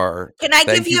I'll tell you, are. can I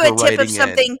give Thank you you for a tip of writing in.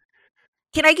 something?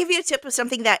 Can I give you a tip of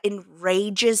something that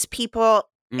enrages people?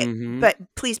 Mm-hmm. But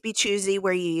please be choosy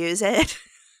where you use it.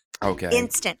 Okay.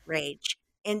 Instant rage.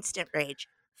 Instant rage.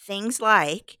 Things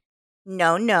like,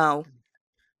 no, no.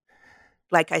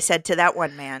 Like I said to that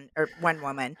one man or one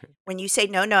woman, when you say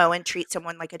no, no and treat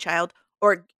someone like a child,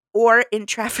 or in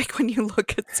traffic when you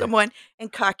look at someone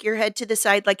and cock your head to the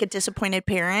side like a disappointed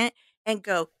parent and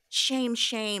go, shame,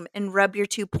 shame, and rub your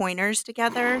two pointers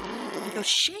together and go,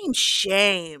 shame,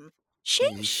 shame,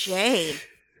 shame, shame.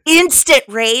 Instant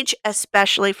rage,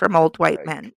 especially from old white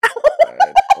men.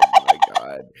 God. Oh my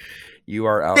God. You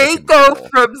are out They of go control.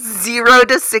 from 0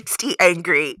 to 60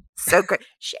 angry. So good.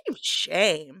 Shame,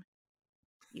 shame.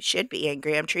 You should be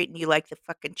angry. I'm treating you like the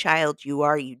fucking child you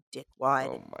are, you dickwad.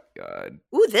 Oh my God.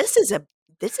 Ooh, this is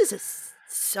a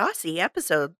saucy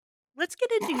episode. Let's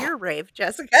get into your rave,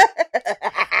 Jessica.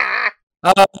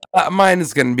 Mine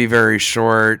is going to be very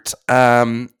short.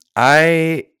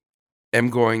 I am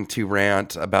going to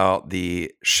rant about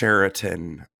the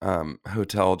Sheraton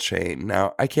hotel chain.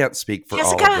 Now, I can't speak for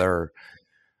all of Jessica, their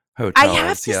hotels. I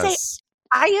have to say, Yes.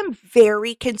 I am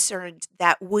very concerned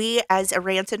that we as a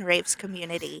Rants and Raves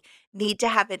community need to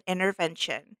have an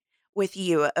intervention with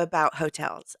you about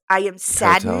hotels. I am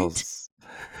saddened, Hotels.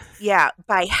 yeah,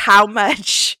 by how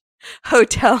much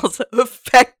hotels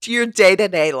affect your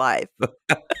day-to-day life.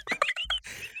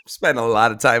 Spent a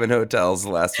lot of time in hotels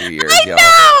the last few years, y'all.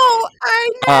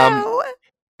 I know.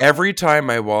 Every time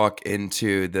I walk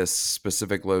into this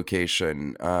specific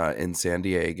location in San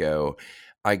Diego,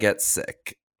 I get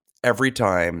sick. Every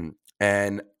time.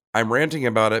 And I'm ranting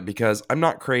about it because I'm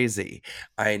not crazy.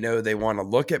 I know they want to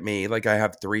look at me like I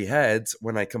have 3 heads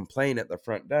when I complain at the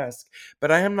front desk,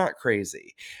 but I am not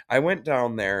crazy. I went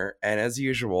down there, and as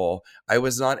usual, I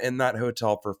was not in that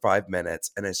hotel for 5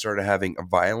 minutes, and I started having a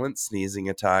violent sneezing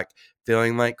attack,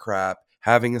 feeling like crap,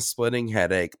 having a splitting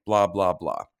headache, blah, blah,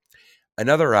 blah.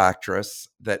 Another actress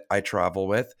that I travel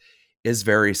with is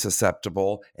very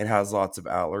susceptible and has lots of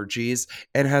allergies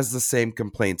and has the same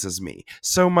complaints as me.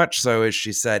 So much so as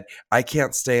she said, I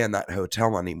can't stay in that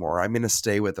hotel anymore. I'm going to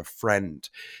stay with a friend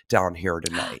down here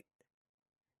tonight.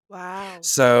 Wow.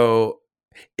 So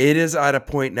it is at a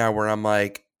point now where I'm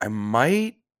like, I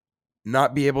might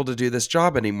not be able to do this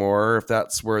job anymore if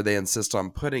that's where they insist on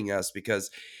putting us,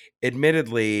 because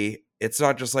admittedly, it's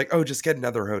not just like, oh, just get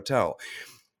another hotel.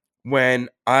 When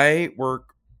I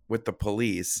work with the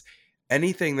police,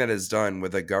 anything that is done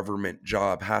with a government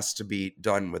job has to be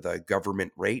done with a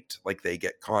government rate. Like they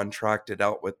get contracted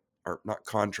out with, or not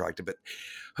contracted, but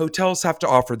hotels have to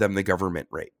offer them the government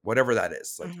rate, whatever that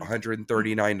is, like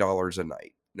 $139 a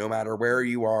night. No matter where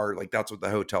you are, like that's what the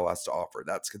hotel has to offer.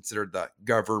 That's considered the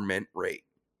government rate.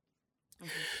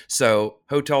 So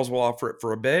hotels will offer it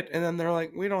for a bit, and then they're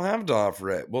like, we don't have to offer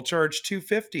it. We'll charge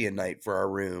 $250 a night for our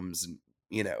rooms,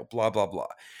 and blah, blah, blah.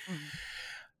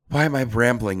 Why am I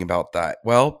rambling about that?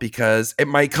 Well, because it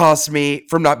might cost me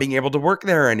from not being able to work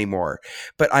there anymore.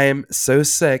 But I am so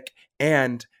sick,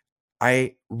 and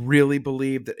I really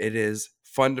believe that it is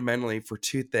fundamentally for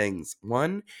 2 things.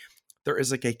 One, there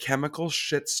is like a chemical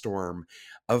shitstorm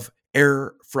of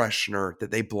air freshener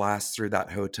that they blast through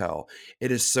that hotel.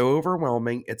 It is so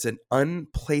overwhelming. It's an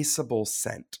unplaceable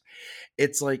scent.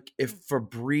 It's like if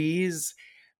Febreze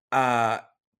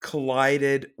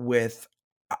collided with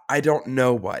I don't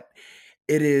know what.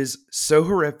 It is so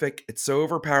horrific. It's so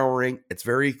overpowering. It's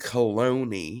very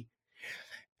cologne-y,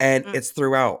 and it's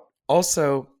throughout.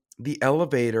 Also, the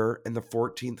elevator in the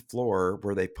 14th floor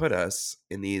where they put us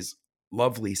in these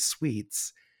lovely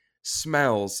suites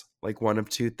smells like one of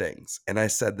 2 things. And I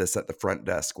said this at the front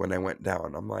desk when I went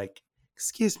down. I'm like,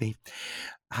 excuse me.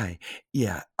 Hi.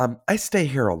 Yeah, I stay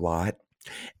here a lot.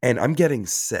 And I'm getting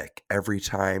sick every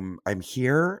time I'm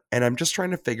here, and I'm just trying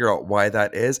to figure out why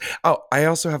that is. Oh, I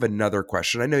also have another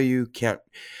question. I know you can't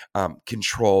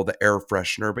control the air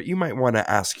freshener, but you might want to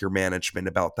ask your management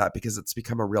about that because it's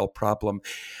become a real problem.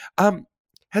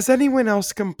 Has anyone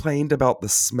else complained about the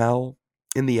smell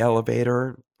in the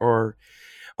elevator or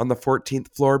on the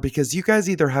 14th floor? Because you guys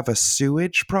either have a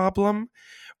sewage problem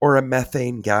or a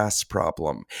methane gas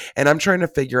problem. And I'm trying to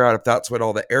figure out if that's what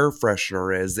all the air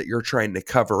freshener is that you're trying to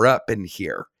cover up in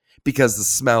here because the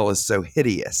smell is so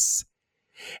hideous.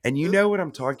 And you know what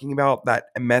I'm talking about? That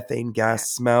methane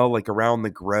gas smell, like around the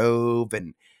Grove.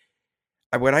 And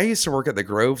when I used to work at the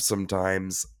Grove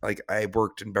sometimes, like I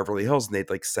worked in Beverly Hills and they'd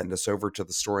like send us over to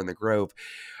the store in the Grove.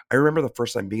 I remember the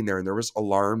first time being there and there was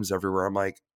alarms everywhere. I'm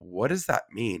like, what does that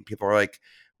mean? People are like,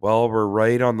 well, we're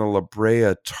right on the La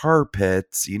Brea tar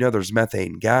pits. You know, there's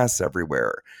methane gas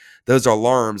everywhere. Those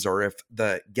alarms are if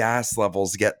the gas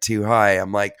levels get too high.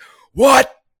 I'm like,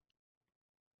 what?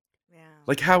 Yeah.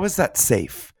 Like, how is that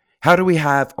safe? How do we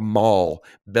have a mall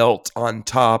built on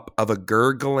top of a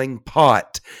gurgling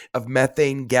pot of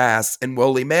methane gas and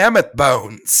woolly mammoth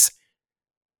bones?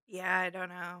 Yeah, I don't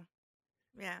know.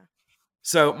 Yeah.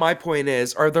 So my point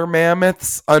is, are there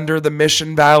mammoths under the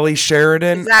Mission Valley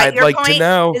Sheridan? Is that I'd your like point? to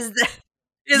know. Is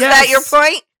that your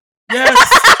point? Yes.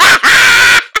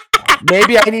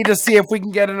 Maybe I need to see if we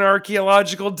can get an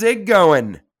archaeological dig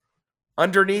going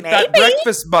underneath that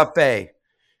breakfast buffet.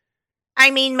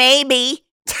 I mean, maybe.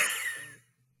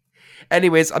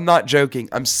 Anyways, I'm not joking.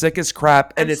 I'm sick as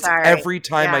crap. And it's sorry. every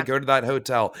time I go to that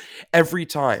hotel. Every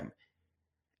time.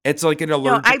 It's like an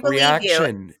allergic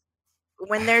reaction.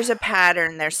 When there's a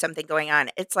pattern, there's something going on.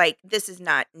 It's like, this is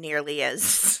not nearly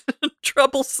as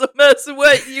troublesome as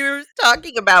what you're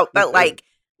talking about. But like,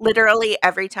 literally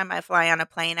every time I fly on a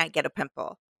plane, I get a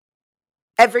pimple.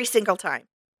 Every single time.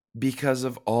 Because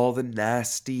of all the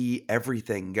nasty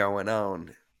everything going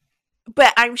on.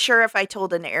 But I'm sure if I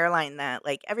told an airline that,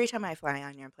 like, every time I fly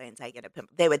on your planes, I get a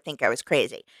pimple, they would think I was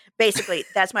crazy. Basically,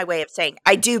 that's my way of saying,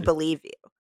 I do believe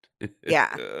you. Yeah,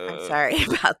 I'm sorry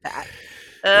about that.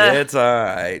 It's all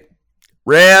right.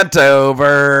 Rant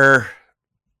over.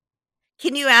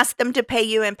 Can you ask them to pay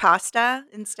you in pasta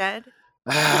instead?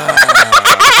 Pay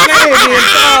me in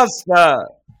pasta.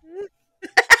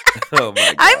 Oh my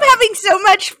God. I'm having so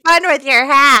much fun with your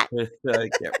hat. I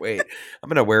can't wait. I'm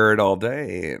going to wear it all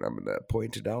day and I'm going to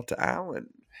point it out to Alan.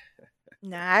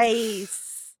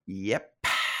 Nice. Yep.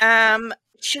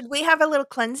 Should we have a little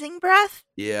cleansing breath?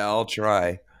 Yeah, I'll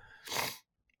try.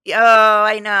 Oh,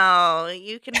 I know.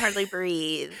 You can hardly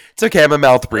breathe. It's okay. I'm a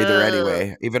mouth breather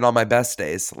anyway, even on my best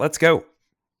days. Let's go.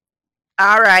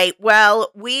 All right.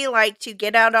 Well, we like to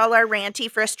get out all our ranty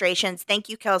frustrations. Thank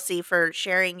you, Kelsey, for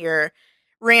sharing your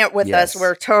rant with us.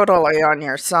 We're totally on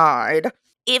your side.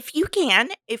 If you can,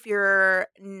 if you're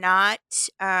not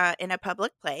in a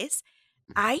public place,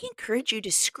 I encourage you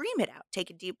to scream it out. Take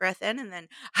a deep breath in and then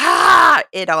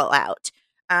it all out.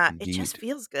 It just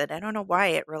feels good. I don't know why.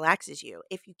 It relaxes you.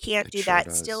 If you can't do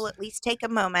that, still at least take a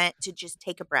moment to just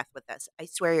take a breath with us. I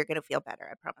swear you're going to feel better.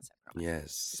 I promise.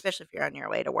 Yes. Especially if you're on your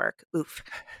way to work. Oof.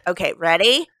 Okay,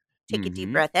 ready? Take a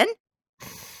deep breath in.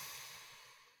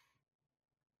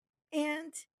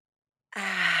 And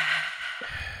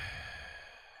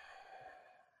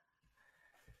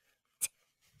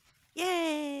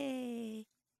yay.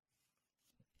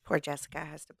 Poor Jessica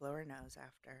has to blow her nose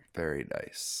after. Very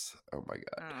nice. Oh my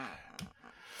God.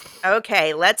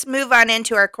 Okay, let's move on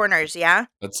into our corners, yeah?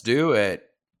 Let's do it.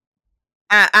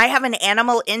 I have an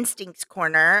animal instincts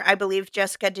corner. I believe,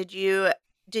 Jessica, did you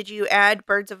add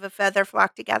birds of a feather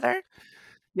flock together?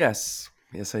 Yes.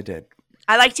 Yes, I did.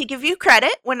 I like to give you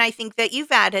credit when I think that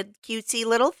you've added cutesy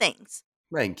little things.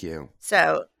 Thank you.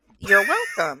 So you're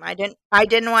welcome. I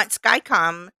didn't want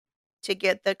Skycom to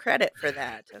get the credit for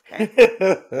that. Okay.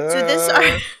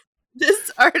 So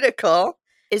this article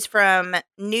is from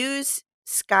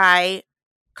newssky.com.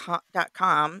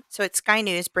 So it's Sky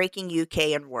News, breaking UK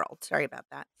and world. Sorry about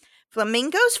that.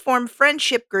 Flamingos form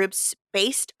friendship groups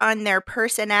based on their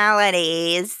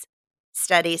personalities,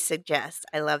 studies suggest.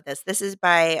 I love this. This is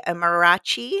by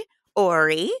Amarachi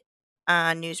Ori,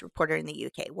 a news reporter in the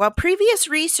UK. While previous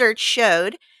research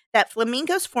showed that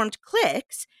flamingos formed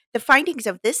cliques, the findings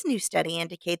of this new study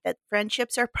indicate that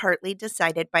friendships are partly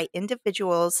decided by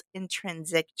individuals'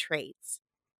 intrinsic traits.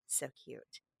 So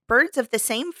cute. Birds of the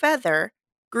same feather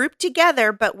group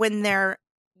together, but when they're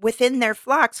within their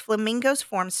flocks, flamingos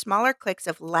form smaller cliques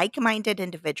of like-minded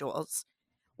individuals.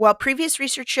 While previous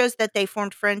research shows that they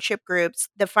formed friendship groups,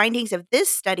 the findings of this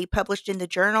study, published in the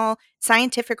journal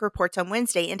Scientific Reports on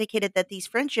Wednesday, indicated that these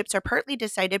friendships are partly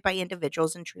decided by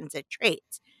individuals' intrinsic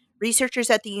traits. Researchers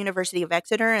at the University of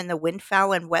Exeter and the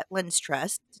Windfowl and Wetlands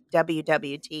Trust,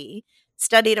 WWT,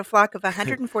 studied a flock of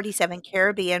 147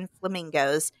 Caribbean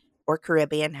flamingos, or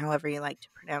Caribbean, however you like to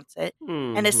pronounce it,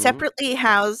 and a separately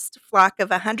housed flock of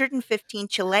 115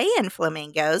 Chilean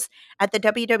flamingos at the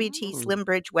WWT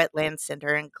Slimbridge Wetlands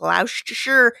Center in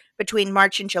Gloucestershire between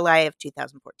March and July of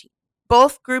 2014.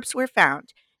 Both groups were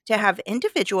found to have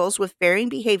individuals with varying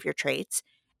behavior traits,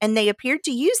 and they appeared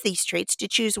to use these traits to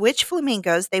choose which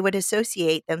flamingos they would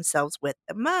associate themselves with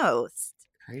the most.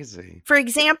 Crazy. For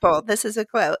example, this is a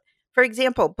quote. For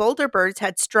example, bolder birds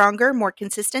had stronger, more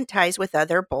consistent ties with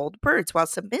other bold birds, while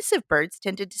submissive birds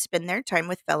tended to spend their time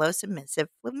with fellow submissive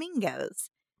flamingos.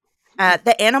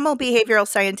 The animal behavioral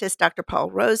scientist Dr. Paul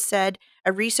Rose said,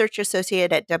 a research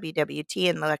associate at WWT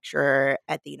and lecturer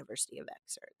at the University of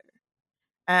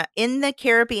Exeter. In the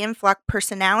Caribbean flock,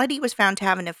 personality was found to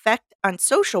have an effect on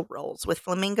social roles, with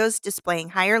flamingos displaying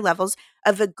higher levels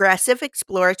of aggressive,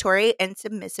 exploratory, and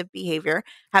submissive behavior,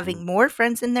 having more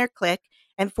friends in their clique,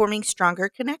 and forming stronger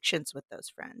connections with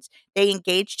those friends. They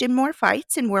engaged in more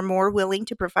fights and were more willing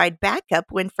to provide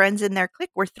backup when friends in their clique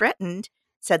were threatened,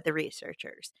 said the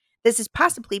researchers. This is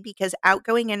possibly because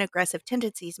outgoing and aggressive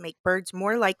tendencies make birds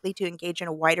more likely to engage in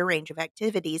a wider range of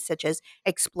activities, such as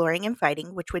exploring and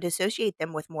fighting, which would associate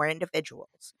them with more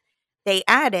individuals. They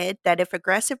added that if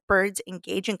aggressive birds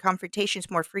engage in confrontations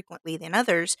more frequently than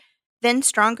others, then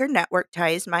stronger network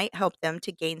ties might help them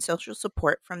to gain social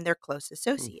support from their close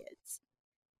associates.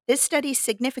 This study is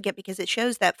significant because it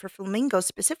shows that for flamingos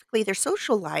specifically, their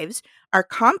social lives are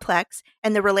complex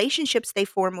and the relationships they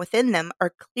form within them are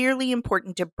clearly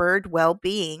important to bird well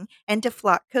being and to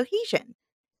flock cohesion.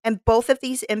 And both of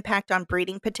these impact on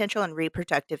breeding potential and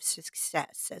reproductive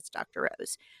success, says Dr.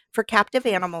 Rose. For captive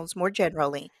animals more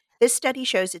generally, this study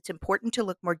shows it's important to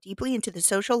look more deeply into the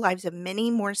social lives of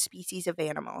many more species of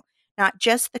animal, not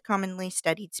just the commonly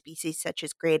studied species such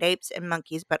as great apes and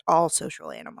monkeys, but all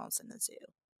social animals in the zoo.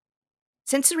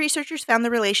 Since the researchers found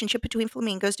the relationship between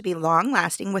flamingos to be long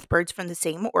lasting with birds from the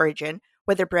same origin,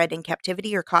 whether bred in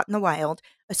captivity or caught in the wild,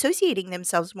 associating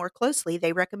themselves more closely,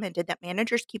 they recommended that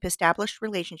managers keep established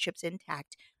relationships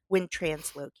intact when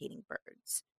translocating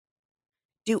birds.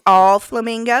 Do all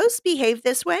flamingos behave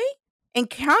this way? In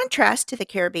contrast to the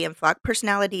Caribbean flock,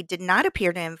 personality did not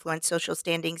appear to influence social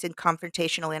standings and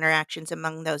confrontational interactions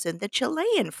among those in the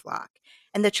Chilean flock.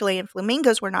 And the Chilean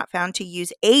flamingos were not found to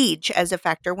use age as a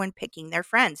factor when picking their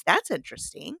friends. That's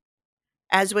interesting,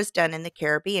 as was done in the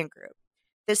Caribbean group.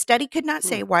 The study could not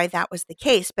say why that was the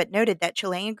case, but noted that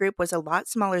Chilean group was a lot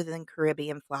smaller than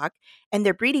Caribbean flock, and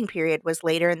their breeding period was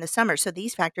later in the summer, so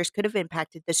these factors could have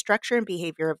impacted the structure and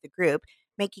behavior of the group,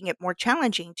 making it more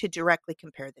challenging to directly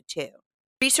compare the two.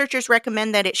 Researchers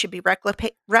recommend that it should be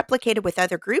replicated with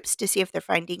other groups to see if their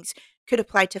findings could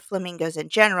apply to flamingos in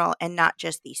general and not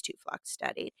just these two flocks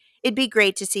studied. It'd be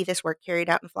great to see this work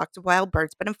carried out in flocks of wild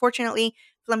birds, but unfortunately,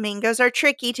 flamingos are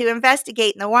tricky to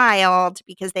investigate in the wild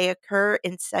because they occur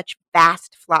in such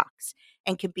vast flocks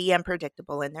and can be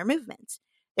unpredictable in their movements.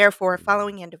 Therefore,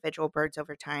 following individual birds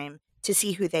over time to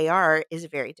see who they are is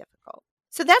very difficult.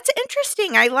 So that's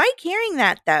interesting. I like hearing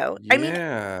that, though.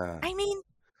 Yeah. I mean,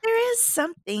 there is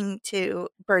something to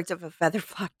birds of a feather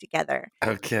flock together. I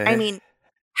Okay. mean,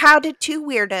 how did two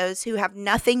weirdos who have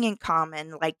nothing in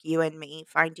common, like you and me,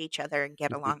 find each other and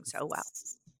get along so well?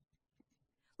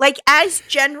 Like, as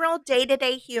general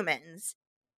day-to-day humans,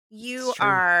 you It's true.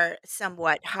 are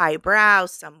somewhat highbrow,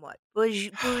 somewhat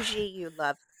bougie.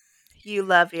 You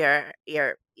love your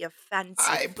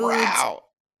fancy foods. Eyebrow.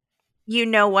 You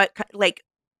know what like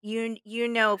you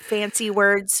know fancy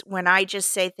words when I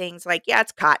just say things like, "Yeah,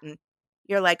 it's cotton."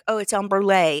 You're like, "Oh, it's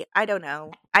ombrelé." I don't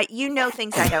know. You know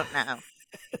things I don't know.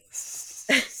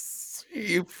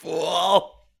 You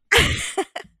fool.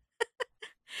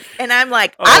 And I'm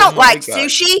like, "I Oh don't my like God.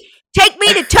 sushi. Take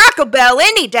me to Taco Bell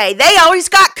any day. They always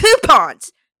got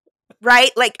coupons."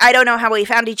 Right? Like, I don't know how we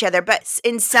found each other, but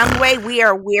in some way we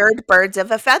are weird birds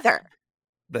of a feather.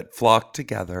 That flock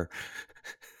together.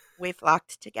 We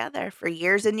flocked together for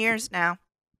years and years now.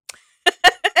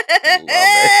 I love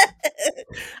it.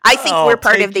 I think I'll we're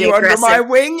part take of the you under aggressive. my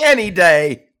wing any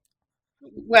day.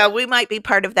 Well, we might be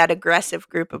part of that aggressive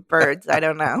group of birds. I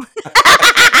don't know.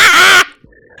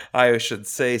 I should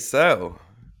say so.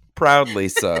 Proudly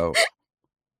so.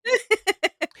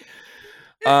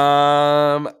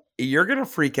 You're gonna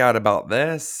freak out about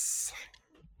this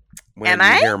when Am you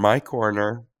I? hear my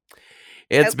corner.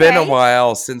 It's been a Okay.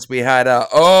 while since we had a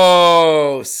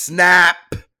oh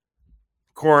snap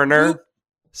corner. Oop.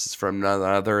 This is from none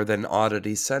other than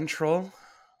Oddity Central.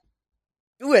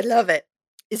 Ooh, I love it.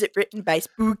 Is it written by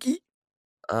Spooky?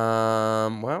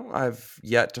 Well, I've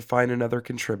yet to find another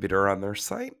contributor on their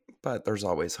site, but there's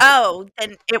always hope. Oh,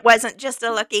 then it wasn't just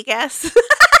a lucky guess.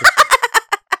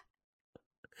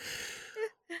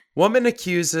 Woman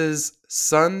accuses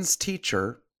son's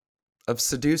teacher of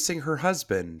seducing her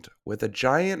husband with a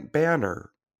giant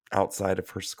banner outside of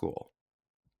her school.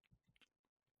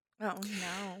 Oh,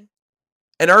 no.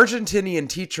 An Argentinian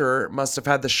teacher must have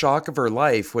had the shock of her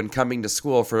life when coming to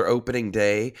school for opening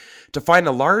day to find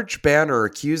a large banner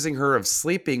accusing her of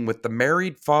sleeping with the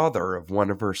married father of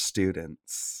one of her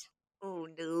students. Oh,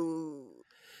 no.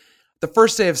 The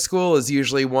first day of school is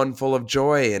usually one full of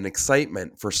joy and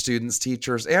excitement for students,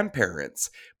 teachers, and parents,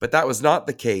 but that was not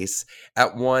the case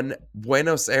at one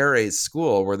Buenos Aires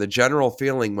school where the general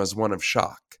feeling was one of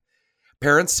shock.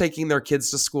 Parents taking their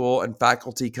kids to school and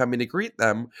faculty coming to greet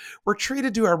them were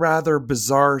treated to a rather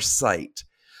bizarre sight.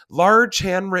 Large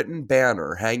handwritten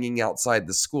banner hanging outside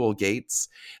the school gates,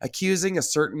 accusing a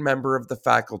certain member of the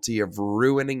faculty of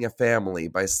ruining a family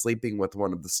by sleeping with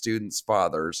one of the students'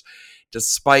 fathers,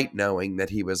 despite knowing that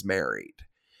he was married.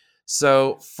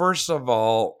 So, first of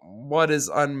all, what is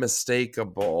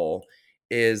unmistakable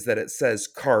is that it says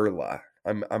Carla.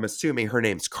 I'm assuming her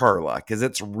name's Carla because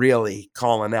it's really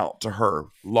calling out to her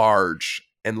large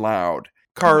and loud.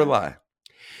 Carla,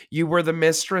 you were the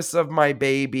mistress of my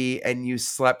baby and you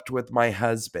slept with my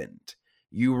husband.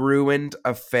 You ruined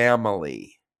a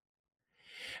family.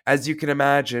 As you can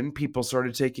imagine, people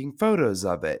started taking photos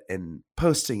of it and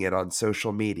posting it on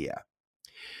social media.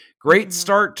 Great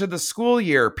start to the school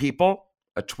year, people,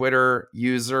 a Twitter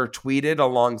user tweeted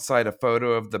alongside a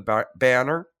photo of the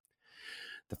banner.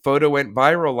 The photo went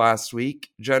viral last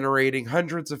week, generating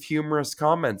hundreds of humorous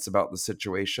comments about the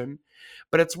situation,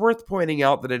 but it's worth pointing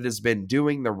out that it has been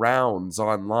doing the rounds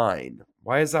online.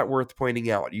 Why is that worth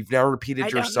pointing out? You've now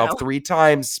repeated yourself 3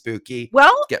 times, Spooky.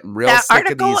 Well, getting real that sick of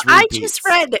article these I repeats. just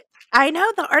read, I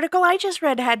know the article I just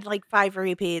read had like 5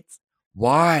 repeats.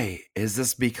 Why is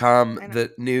this become I know.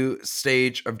 the new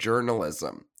stage of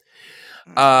journalism?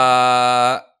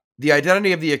 Mhm. The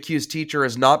identity of the accused teacher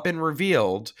has not been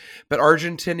revealed, but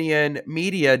Argentinian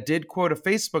media did quote a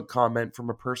Facebook comment from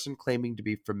a person claiming to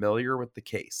be familiar with the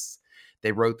case.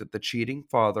 They wrote that the cheating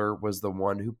father was the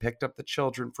one who picked up the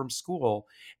children from school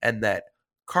and that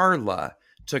Carla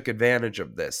took advantage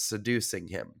of this, seducing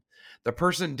him. The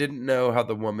person didn't know how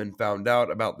the woman found out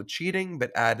about the cheating,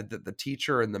 but added that the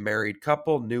teacher and the married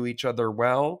couple knew each other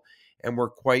well and were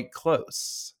quite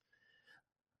close.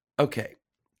 Okay.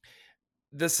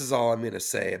 This is all I'm going to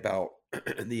say about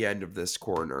the end of this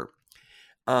corner.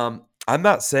 I'm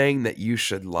not saying that you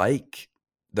should like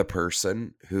the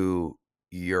person who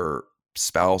your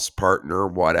spouse, partner,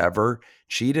 whatever,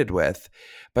 cheated with,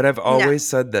 but I've always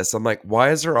said this. I'm like,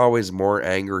 why is there always more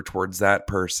anger towards that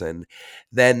person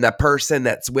than the person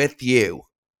that's with you?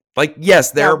 Like,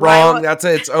 yes, they're wrong. That's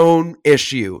its own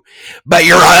issue. But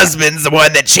your husband's the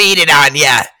one that cheated on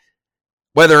you,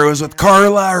 whether it was with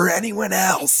Carla or anyone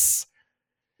else.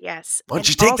 Yes. Why don't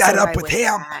you take that up with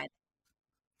him?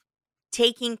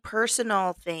 Taking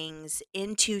personal things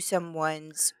into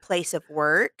someone's place of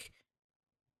work,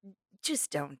 just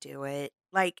don't do it.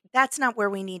 Like, that's not where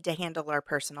we need to handle our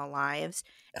personal lives.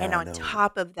 And on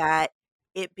top of that,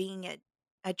 it being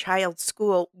a child's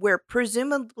school where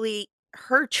presumably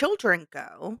her children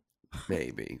go.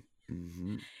 Maybe.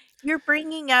 Mm-hmm. You're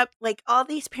bringing up, like, all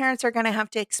these parents are going to have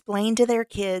to explain to their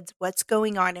kids what's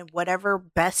going on in whatever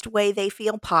best way they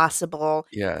feel possible.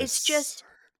 Yes. It's just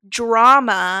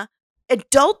drama,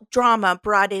 adult drama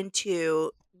brought into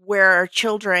where our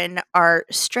children are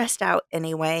stressed out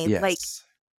anyway. Yes. Like,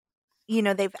 you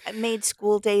know, they've made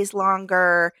school days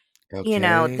longer. Okay. You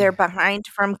know, they're behind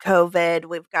from COVID.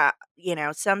 We've got, you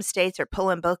know, some states are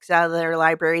pulling books out of their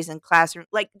libraries and classrooms.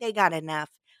 Like, they got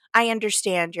enough. I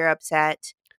understand you're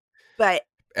upset. But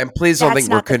and please don't think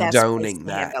we're condoning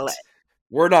that.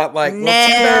 We're not like, no.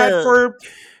 Well, too bad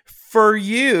for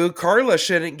you. Carla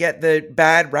shouldn't get the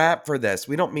bad rap for this.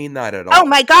 We don't mean that at all. Oh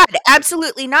my God,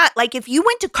 absolutely not. Like, if you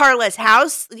went to Carla's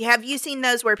house, have you seen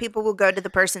those where people will go to the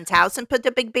person's house and put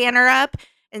the big banner up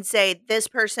and say, this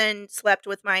person slept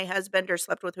with my husband or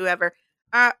slept with whoever?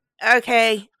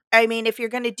 Okay. I mean, if you're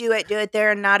going to do it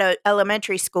there and not an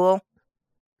elementary school.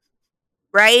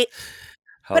 Right?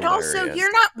 But also,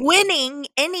 you're not winning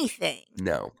anything.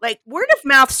 No. Like, word of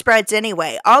mouth spreads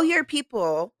anyway. All your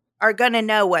people are going to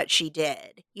know what she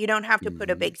did. You don't have to put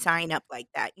a big sign up like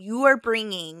that. You are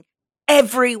bringing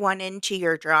everyone into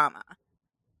your drama.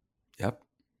 Yep.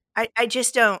 I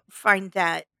just don't find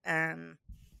that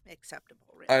acceptable.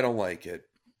 Really. I don't like it.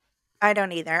 I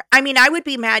don't either. I mean, I would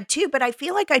be mad too, but I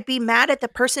feel like I'd be mad at the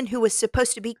person who was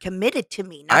supposed to be committed to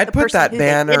me. Not I'd the put person that who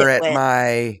banner at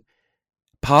my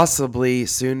possibly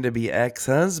soon-to-be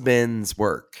ex-husband's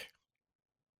work.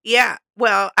 Yeah.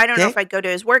 Well, I don't know if I'd go to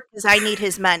his work because I need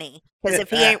his money. Because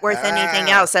if he ain't worth anything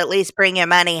else, at least bring your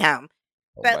money home.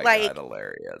 Oh but my God,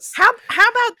 hilarious. How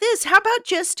about this? How about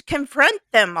just confront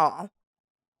them all?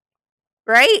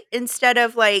 Right? Instead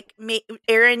of like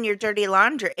airing your dirty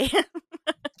laundry.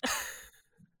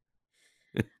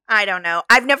 I don't know.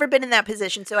 I've never been in that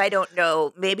position, so I don't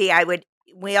know. Maybe I would.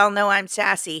 We all know I'm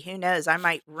sassy. Who knows? I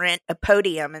might rent a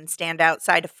podium and stand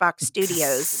outside of Fox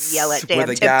Studios and yell at With Dan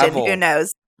a Tipton. Who gavel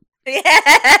knows?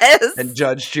 Yes. and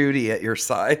Judge Judy at your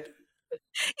side.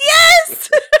 Yes.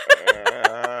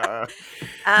 Oh,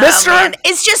 Mister, man.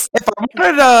 It's just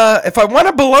if I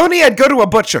wanted bologna, I'd go to a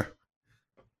butcher.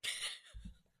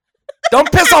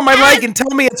 Don't piss on my leg and tell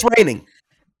me it's raining.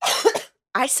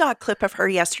 I saw a clip of her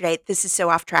yesterday. This is so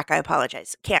off track. I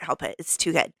apologize. Can't help it. It's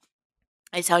too good.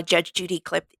 I saw a Judge Judy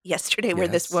clip yesterday where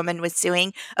this Yes. woman was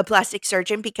suing a plastic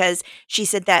surgeon because she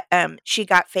said that she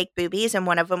got fake boobies and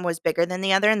one of them was bigger than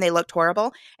the other and they looked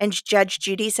horrible. And Judge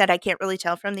Judy said, I can't really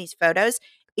tell from these photos.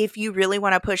 If you really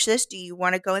want to push this, do you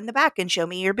want to go in the back and show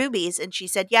me your boobies? And she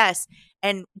said, yes.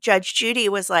 And Judge Judy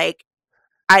was like,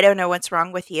 I don't know what's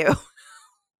wrong with you.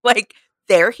 Like,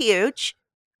 they're huge.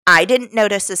 I didn't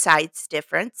notice a size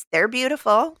difference. They're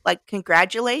beautiful. Like,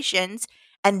 congratulations.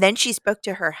 And then she spoke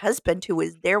to her husband who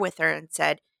was there with her and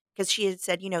said, because she had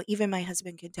said, even my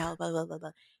husband can tell, blah, blah, blah,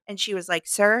 blah. And she was like,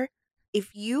 sir,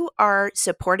 if you are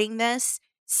supporting this,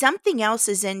 something else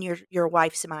is in your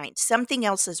wife's mind. Something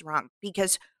else is wrong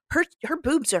because her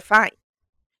boobs are fine.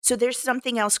 So there's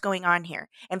something else going on here.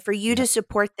 And for you to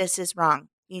support this is wrong.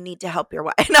 You need to help your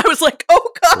wife. And I was like, oh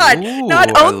God, Ooh,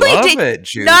 not I only love did it,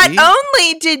 Judy. not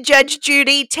only did Judge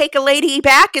Judy take a lady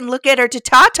back and look at her to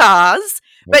tatas,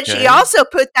 but she Okay. also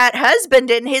put that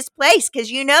husband in his place because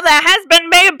that husband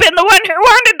may have been the one who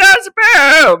wanted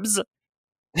those boobs.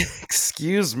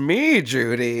 Excuse me,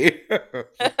 Judy.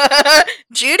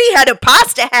 Judy had a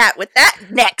pasta hat with that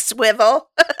neck swivel.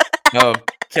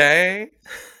 Okay.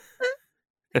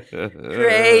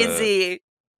 Crazy.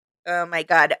 Oh my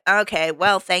God. Okay.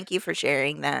 Well, thank you for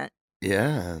sharing that.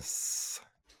 Yes.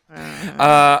 Mhm.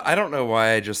 I don't know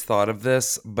why I just thought of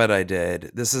this, but I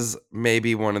did. This is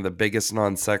maybe one of the biggest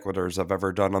non sequiturs I've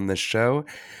ever done on this show.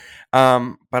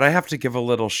 But I have to give a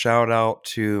little shout out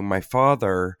to my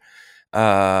father,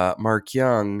 Mark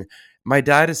Young. My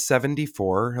dad is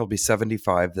 74. He'll be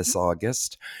 75 this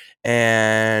August.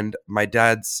 And my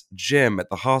dad's gym at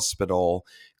the hospital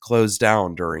closed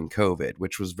down during COVID,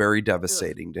 which was very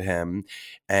devastating to him.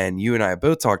 And you and I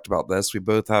both talked about this. We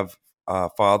both have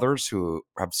fathers who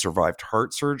have survived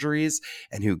heart surgeries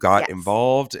and who got Yes.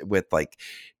 involved with like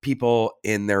people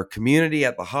in their community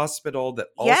at the hospital that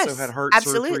also Yes, had heart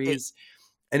absolutely. surgeries.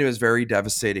 And it was very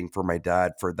devastating for my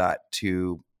dad for that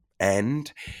to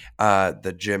end.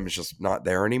 The gym is just not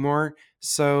there anymore.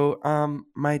 So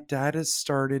my dad has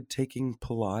started taking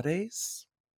Pilates.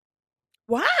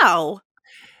 Wow.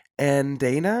 And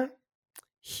Dana,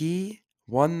 he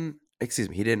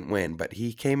didn't win, but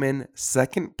he came in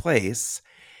second place.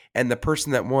 And the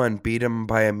person that won beat him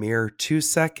by a mere 2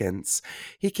 seconds.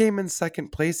 He came in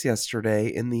second place yesterday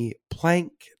in the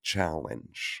plank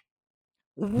challenge.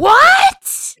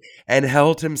 What? And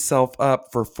held himself up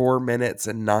for 4 minutes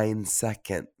and 9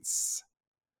 seconds.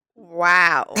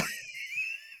 Wow. I'm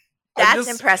That's just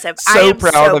impressive. so I am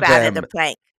proud so of bad at him. the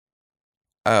plank.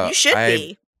 Oh, You should I've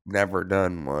be. never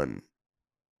done one.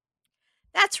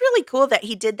 That's really cool that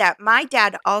he did that. My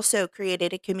dad also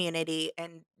created a community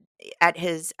and at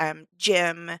his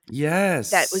gym that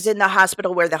was Yes, in the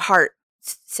hospital where the heart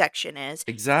section is.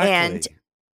 And exactly.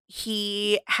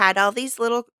 he had all these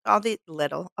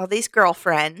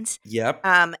girlfriends. Yep.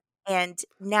 And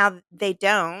now they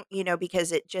don't,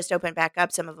 because it just opened back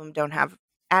up. Some of them don't have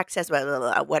access, blah, blah,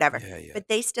 blah, whatever. Yeah. But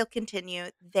they still continue.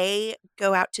 They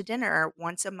go out to dinner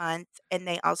once a month and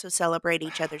they also celebrate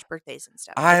each other's birthdays and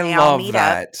stuff. I And they all love meet up.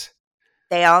 that.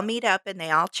 They all meet up and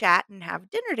they all chat and have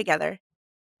dinner together.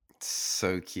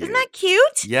 So cute. Isn't that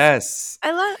cute? Yes.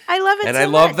 I love it And so I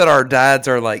love much. that our dads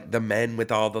are like the men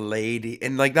with all the lady,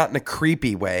 and like not in a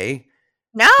creepy way,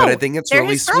 No, but I think it's they're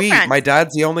really his sweet. My girlfriends.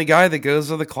 dad's the only guy that goes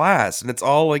to the class, and it's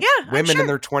all like Yeah, I'm women in sure.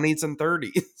 their 20s and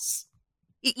 30s.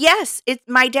 Yes, it's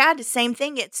my dad. The same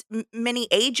thing. It's many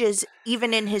ages,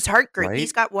 even in his heart group. He's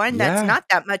Right? got one that's Yeah. not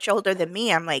that much older than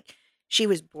me. I'm like, she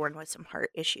was born with some heart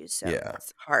issues, so Yeah.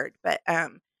 it's hard. But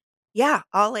yeah,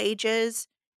 all ages.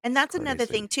 And that's another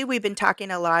Crazy. thing too. We've been talking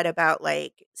a lot about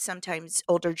like sometimes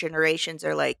older generations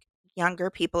are like younger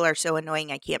people are so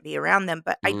annoying I can't be around them.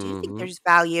 But I do think Mhm. there's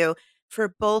value for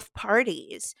both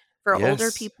parties. For older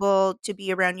Yes. people to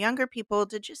be around younger people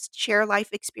to just share life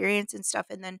experience and stuff.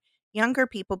 And then younger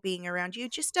people being around you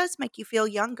just does make you feel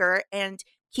younger and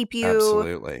keep you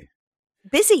Absolutely.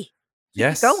 busy, keep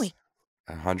you going. Yes.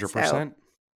 100%. So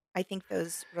I think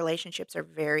those relationships are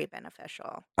very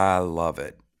beneficial. I love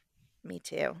it. Me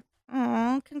too.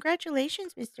 Oh,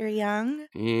 congratulations, Mr. Young.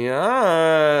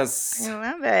 Yes. I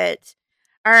love it.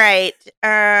 All right.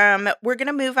 We're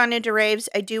gonna move on into raves.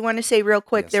 I do want to say real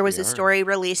quick, Yes, there we was a are. story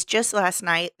released just last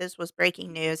night. This was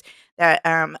breaking news that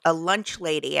a lunch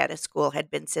lady at a school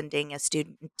had been sending a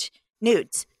student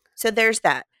nudes. So there's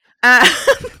that. Uh,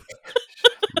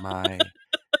 My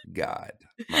God.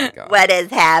 My God. what is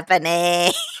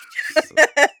happening?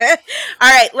 All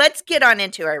right, let's get on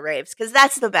into our raves because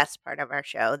that's the best part of our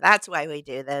show. That's why we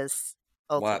do this.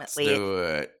 Let's Ultimately, do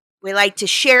it. we like to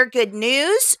share good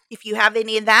news. If you have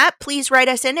any of that, please write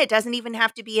us in. It doesn't even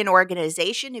have to be an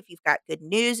organization. If you've got good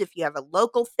news, if you have a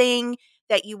local thing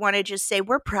that you want to just say,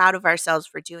 we're proud of ourselves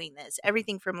for doing this.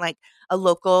 Everything from like a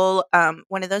local,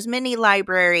 one of those mini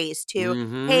libraries to,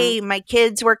 Mm-hmm. hey, my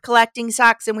kids were collecting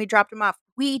socks and we dropped them off.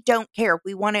 We don't care.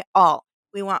 We want it all.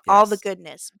 We want all the Yes.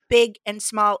 goodness, big and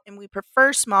small. And we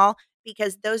prefer small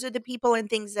because those are the people and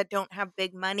things that don't have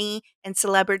big money and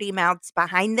celebrity mouths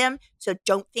behind them. So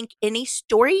don't think any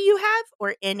story you have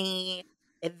or any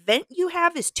event you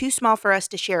have is too small for us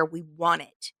to share. We want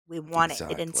it. We want it. It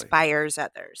Exactly. inspires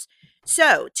others.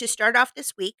 So to start off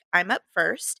this week, I'm up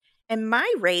first, and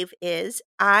my rave is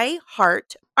I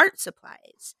Heart Art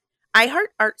Supplies. I Heart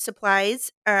Art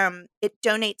Supplies, it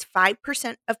donates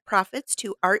 5% of profits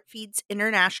to Art Feed's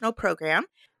international program.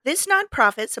 This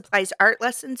nonprofit supplies art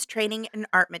lessons, training, and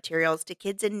art materials to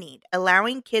kids in need,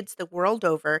 allowing kids the world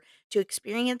over to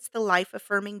experience the life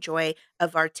affirming joy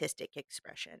of artistic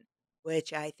expression,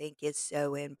 which I think is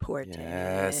so important.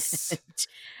 Yes.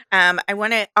 I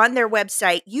want to, on their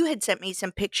website, you had sent me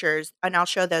some pictures, and I'll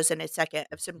show those in a second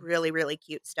of some really, really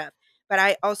cute stuff. But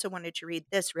I also wanted to read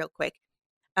this real quick.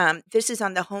 This is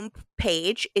on the home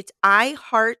page. It's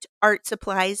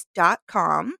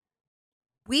iheartartsupplies.com.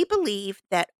 We believe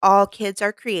that all kids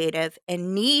are creative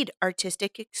and need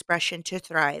artistic expression to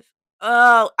thrive.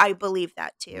 Oh, I believe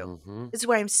that too. Mm-hmm. This is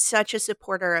why I'm such a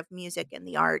supporter of music and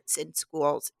the arts in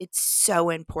schools. It's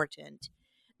so important.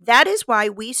 That is why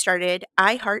we started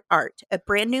I Heart Art, a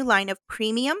brand new line of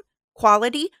premium,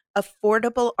 quality,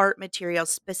 affordable art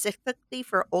materials specifically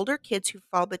for older kids who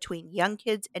fall between young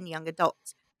kids and young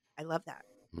adults. I love that.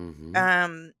 Mm-hmm.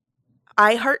 Um,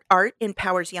 I Heart Art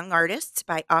empowers young artists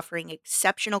by offering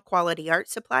exceptional quality art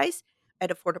supplies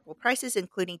at affordable prices,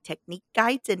 including technique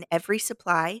guides in every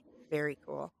supply. Very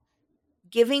cool.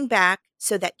 Giving back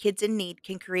so that kids in need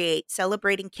can create,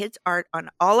 celebrating kids' art on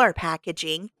all our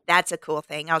packaging. That's a cool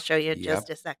thing. I'll show you in just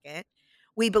Yep. a second.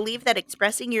 We believe that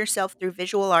expressing yourself through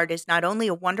visual art is not only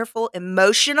a wonderful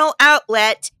emotional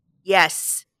outlet,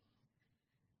 yes,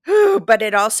 but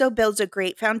it also builds a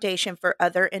great foundation for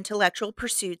other intellectual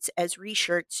pursuits as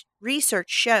research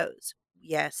shows.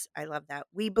 Yes, I love that.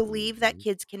 We believe that Mm-hmm.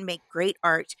 kids can make great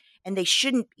art and they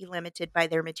shouldn't be limited by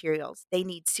their materials. They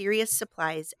need serious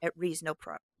supplies at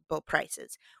reasonable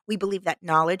prices. We believe that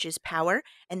knowledge is power,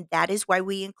 and that is why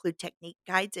we include technique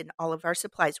guides in all of our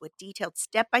supplies with detailed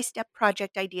step by step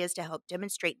project ideas to help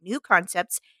demonstrate new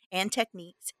concepts and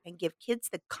techniques and give kids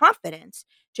the confidence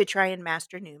to try and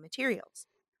master new materials.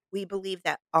 We believe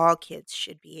that all kids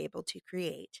should be able to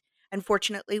create.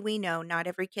 Unfortunately, we know not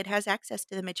every kid has access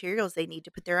to the materials they need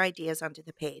to put their ideas onto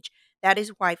the page. That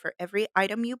is why, for every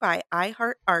item you buy,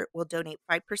 iHeart Art will donate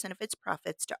 5% of its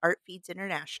profits to Art Feeds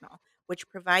International, which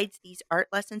provides these art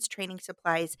lessons, training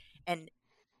supplies, and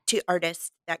to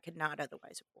artists that could not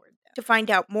otherwise afford them. To find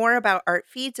out more about Art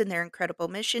Feeds and their incredible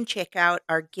mission, check out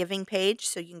our giving page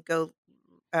so you can go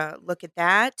look at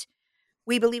that.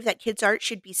 We believe that kids' art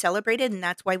should be celebrated, and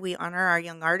that's why we honor our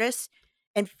young artists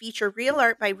and feature real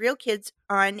art by real kids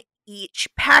on each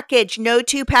package. No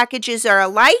two packages are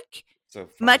alike, So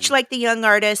much fun. like the young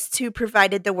artists who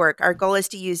provided the work. Our goal is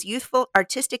to use youthful,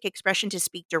 artistic expression to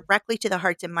speak directly to the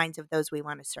hearts and minds of those we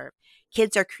want to serve.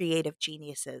 Kids are creative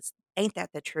geniuses. Ain't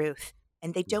that the truth?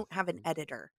 And they don't have an Mhm.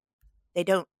 editor. They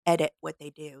don't edit what they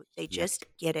do. They Yep. just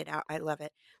get it out. I love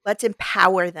it. Let's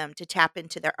empower them to tap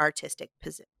into their artistic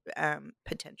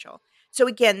potential. So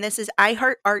again, this is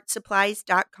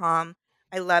iheartartsupplies.com.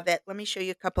 I love it. Let me show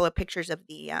you a couple of pictures of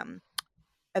the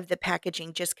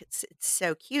packaging just 'cause it's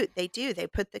so cute. They do. They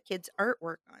put the kids'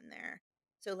 artwork on there.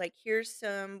 So like here's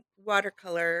some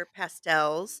watercolor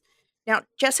pastels. Now,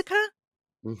 Jessica,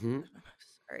 Mm-hmm.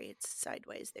 sorry, it's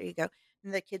sideways. There you go.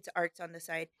 And the kids' art's on the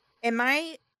side. Am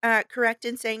I correct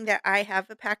in saying that I have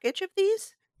a package of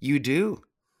these? You do.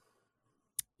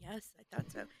 Yes, I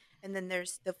thought so. And then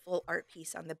there's the full art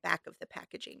piece on the back of the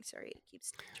packaging. Sorry, it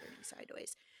keeps turning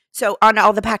sideways. So on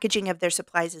all the packaging of their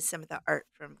supplies is some of the art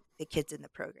from the kids in the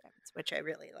programs, which I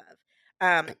really love.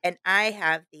 And I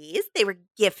have these. They were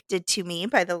gifted to me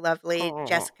by the lovely Oh.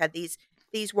 Jessica.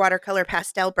 These watercolor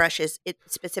pastel brushes, it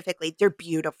specifically, they're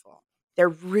beautiful. They're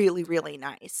really, really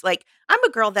nice. Like, I'm a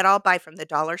girl that I'll buy from the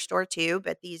dollar store too,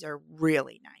 but these are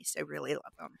really nice. I really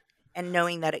love them. And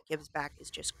knowing that it gives back is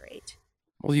just great.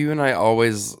 Well, you and I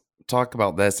always talk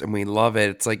about this and we love it.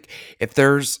 It's like if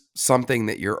there's something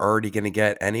that you're already going to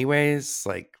get anyways,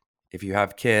 like if you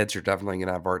have kids, you're definitely going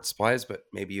to have art supplies, but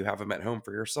maybe you have them at home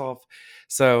for yourself.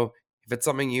 So if it's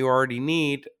something you already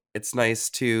need, it's nice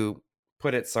to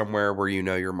put it somewhere where you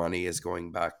know your money is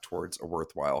going back towards a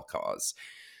worthwhile cause.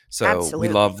 So we Absolutely.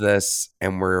 love this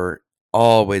and we're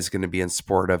always going to be in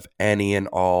support of any and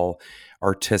all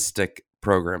artistic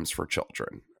programs for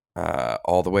children.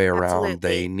 All the way around.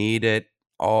 They Absolutely. need it.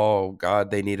 Oh,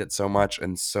 God, they need it so much.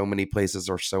 And so many places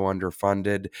are so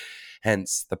underfunded.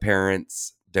 Hence, the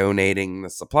parents donating the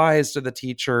supplies to the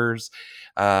teachers.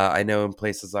 I know in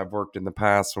places I've worked in the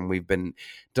past when we've been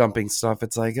dumping stuff,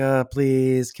 it's like,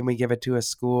 please, can we give it to a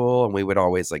school? And we would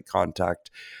always like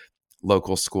contact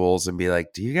local schools and be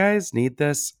like, do you guys need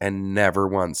this? And never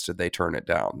once did they turn it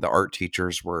down. The art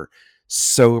teachers were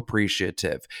so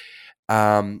appreciative.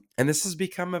 And this has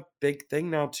become a big thing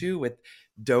now too with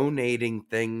donating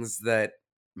things that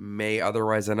may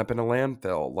otherwise end up in a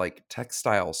landfill, like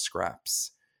textile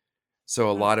scraps. So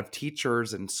a Mm. lot of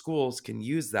teachers and schools can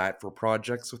use that for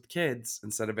projects with kids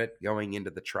instead of it going into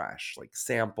the trash, like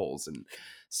samples and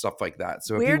stuff like that.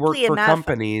 So if you work Weirdly for enough,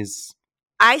 companies,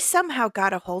 I somehow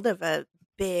got a hold of a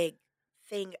big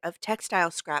thing of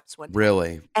textile scraps one time,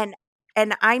 really, and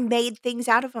I made things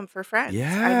out of them for friends.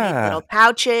 I made yeah, little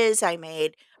pouches, I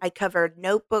covered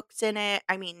notebooks in it.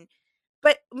 I mean,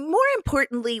 but more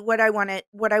importantly, what I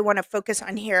wanna focus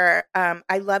on here,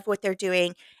 I love what they're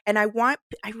doing, and I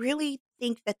really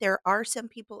think that there are some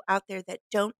people out there that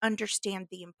don't understand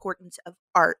the importance of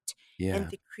art and yeah,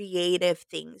 the creative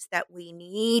things that we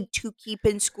need to keep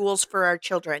in schools for our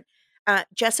children.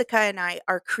 Jessica and I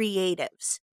are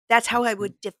creatives. That's how I mhm,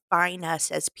 would define us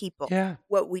as people. yeah,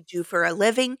 What we do for a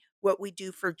living, what we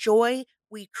do for joy,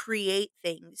 we create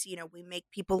things, we make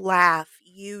people laugh,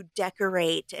 you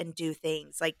decorate and do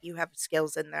things, like, you have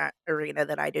skills in that arena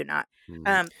that I do not.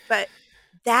 mhm. But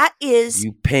that is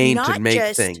You paint not and make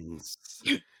just things.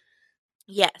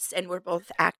 yes, and we're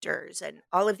both actors and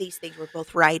all of these things, we're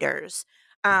both writers.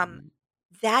 Um, Mhm.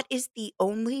 that is the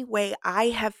only way I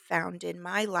have found in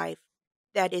my life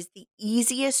that is the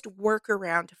easiest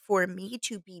workaround for me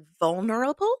to be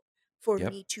vulnerable, for Yep,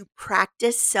 me to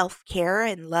practice self-care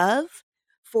and love,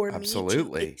 for me to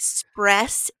absolutely.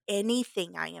 express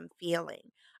anything I am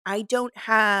feeling. I don't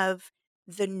have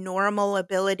the normal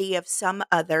ability of some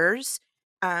others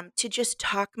to just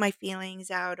talk my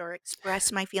feelings out or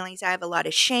express my feelings. I have a lot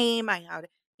of shame. I have,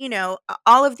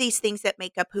 all of these things that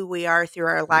make up who we are through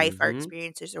our life, our Mhm.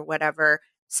 experiences, or whatever.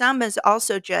 Some is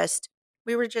also just,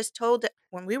 we were just told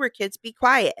when we were kids, be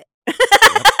quiet.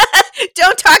 Yep.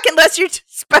 Don't talk unless you're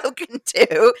spoken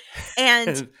to.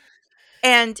 And,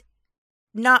 and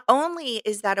not only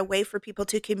is that a way for people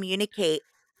to communicate,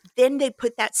 then they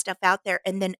put that stuff out there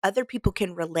and then other people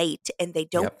can relate and they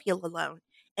don't Yep, feel alone.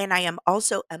 And I am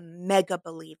also a mega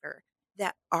believer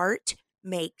that art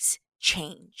makes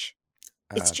change.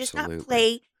 It's just not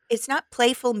absolutely. it's not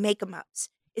playful make 'em ups.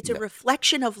 It's a No.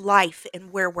 reflection of life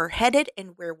and where we're headed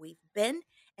and where we've been,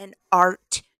 and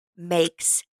art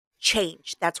makes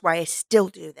change. That's why I still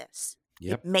do this. It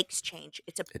Yep, makes change.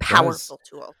 It's a it does. powerful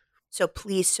tool. So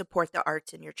please support the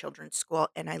arts in your children's school,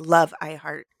 and I love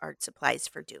iHeart Art Supplies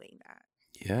for doing that.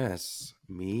 Yes,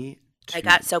 me I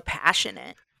got too. so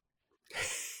passionate.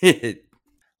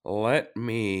 Let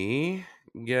me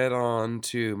get on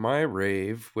to my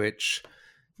rave, which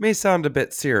may sound a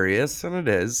bit serious, and it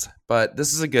is, but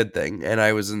this is a good thing. And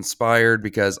I was inspired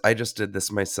because I just did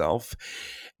this myself,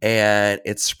 and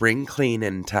it's spring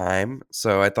cleaning time.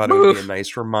 So I thought it would be a Boof.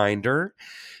 nice reminder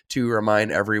to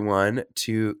remind everyone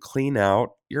to clean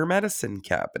out your medicine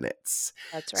cabinets.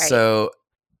 That's right. So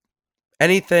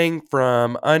anything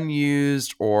from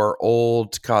unused or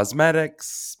old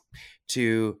cosmetics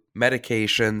to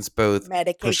medications, both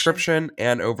Medication. prescription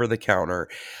and over the counter.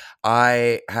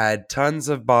 I had tons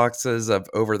of boxes of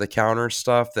over the counter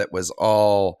stuff that was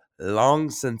all long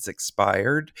since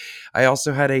expired. I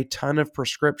also had a ton of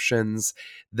prescriptions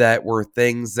that were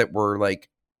things that were like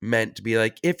meant to be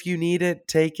like, if you need it,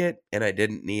 take it. And I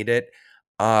didn't need it.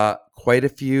 Quite a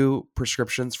few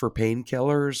prescriptions for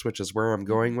painkillers, which is where I'm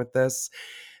going Mhm. with this,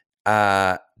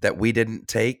 that we didn't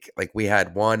take. Like we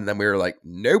had one, and then we were like,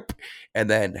 nope, and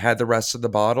then had the rest of the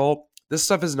bottle. This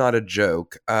stuff is not a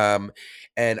joke. And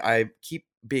I keep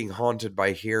being haunted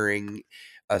by hearing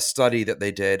a study that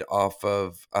they did off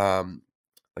of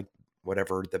like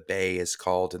whatever the bay is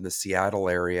called in the Seattle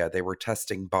area. They were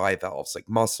testing bivalves like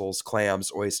mussels,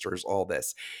 clams, oysters, all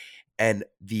this. And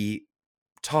the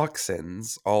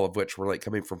toxins, all of which were like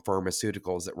coming from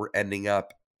pharmaceuticals that were ending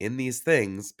up in these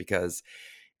things because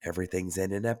everything's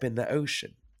ending up in the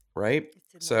ocean, right?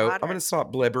 It's in the So I'm going to water.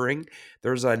 stop blibbering.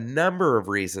 There's a number of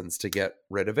reasons to get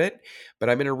rid of it, but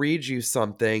I'm going to read you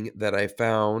something that I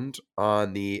found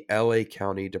on the LA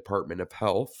County Department of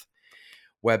Health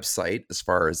website as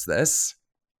far as this.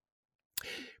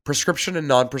 Prescription and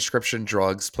non-prescription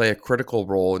drugs play a critical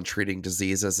role in treating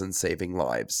diseases and saving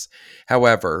lives.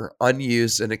 However,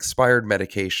 unused and expired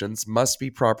medications must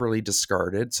be properly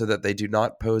discarded so that they do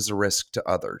not pose a risk to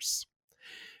others.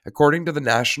 According to the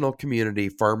National Community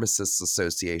Pharmacists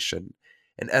Association,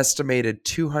 an estimated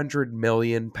 200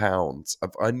 million pounds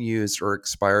of unused or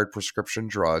expired prescription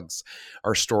drugs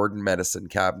are stored in medicine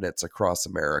cabinets across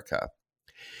America.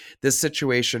 This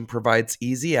situation provides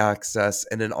easy access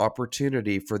and an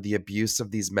opportunity for the abuse of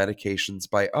these medications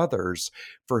by others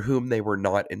for whom they were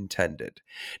not intended.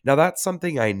 Now, that's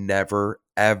something I never,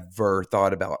 ever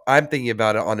thought about. I'm thinking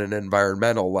about it on an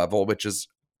environmental level, which is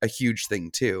a huge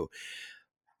thing too.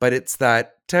 But it's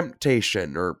that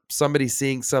temptation or somebody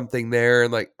seeing something there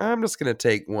and like, I'm just going to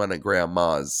take one of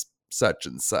grandma's such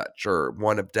and such or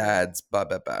one of dad's blah,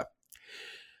 blah, blah.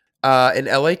 In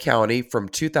LA County from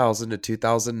 2000 to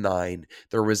 2009,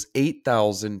 there was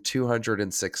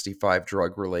 8,265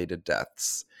 drug-related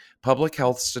deaths. Public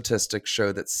health statistics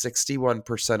show that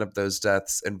 61% of those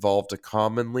deaths involved a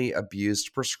commonly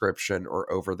abused prescription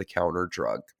or over-the-counter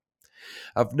drug.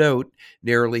 Of note,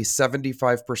 nearly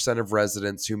 75% of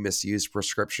residents who misuse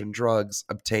prescription drugs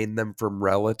obtain them from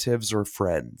relatives or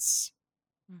friends.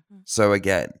 Mm-hmm. So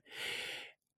again,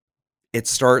 it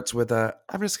starts with I'm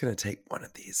just going to take one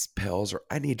of these pills or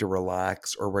I need to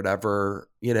relax or whatever,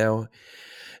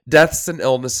 Deaths and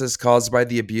illnesses caused by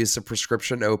the abuse of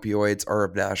prescription opioids are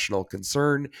of national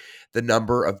concern. The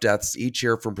number of deaths each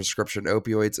year from prescription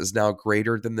opioids is now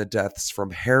greater than the deaths from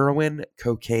heroin,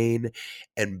 cocaine,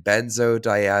 and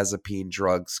benzodiazepine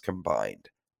drugs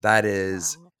combined. That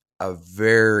is Wow. a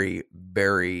very,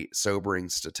 very sobering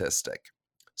statistic.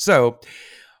 So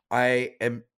I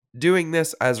am doing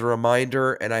this as a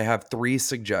reminder, and I have 3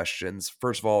 suggestions.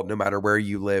 First of all, no matter where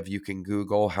you live, you can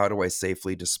Google how do I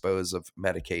safely dispose of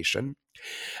medication.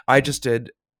 I just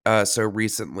did so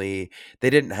recently. They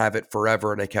didn't have it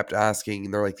forever, and I kept asking,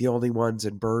 and they're like the only ones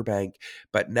in Burbank.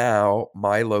 But now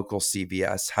my local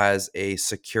CVS has a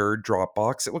secured drop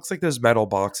box. It looks like those metal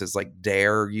boxes like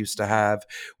Dare used to have,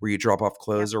 where you drop off Yep.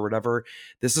 clothes or whatever.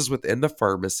 This is within the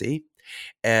pharmacy,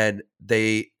 and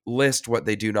they list what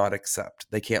they do not accept.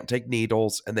 They can't take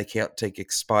needles and they can't take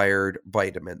expired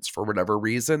vitamins for whatever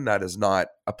reason. That is not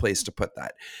a place to put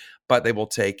that. But they will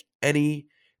take any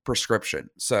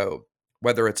prescription. So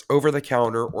whether it's over the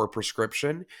counter or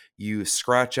prescription, you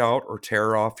scratch out or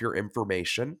tear off your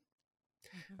information.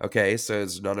 Mm-hmm. Okay, so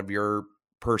there's none of your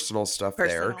personal stuff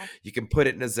there. Personal. You can put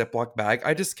it in a Ziploc bag.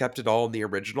 I just kept it all in the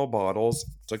original bottles,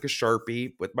 took a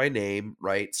Sharpie with my name,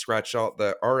 right? Scratched out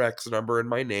the RX number and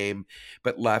my name,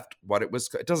 but left what it was.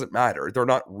 It doesn't matter. They're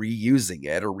not reusing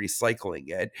it or recycling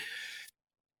it.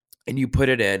 And you put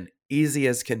it in easy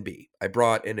as can be. I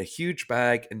brought in a huge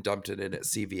bag and dumped it in at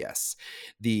CVS.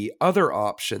 The other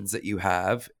options that you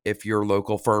have, if your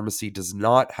local pharmacy does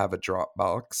not have a drop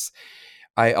box,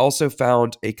 I also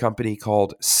found a company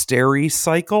called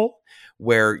Stericycle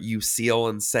where you seal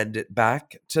and send it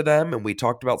back to them. And we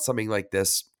talked about something like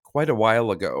this quite a while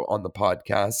ago on the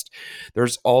podcast.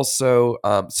 There's also,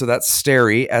 so that's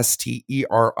Steri,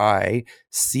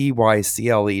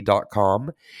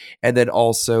 STERICYCLE.com, and then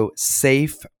also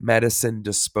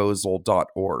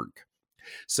safemedicinedisposal.org.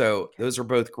 So those are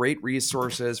both great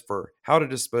resources for how to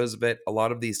dispose of it. A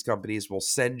lot of these companies will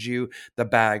send you the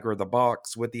bag or the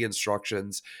box with the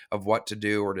instructions of what to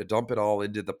do or to dump it all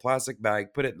into the plastic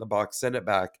bag, put it in the box, send it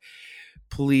back.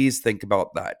 Please think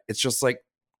about that. It's just like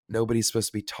nobody's supposed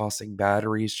to be tossing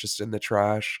batteries just in the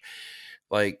trash.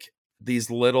 Like these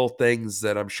little things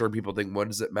that I'm sure people think, what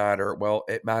does it matter? Well,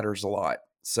 it matters a lot.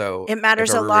 So It if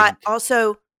matters a everyone, lot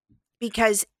also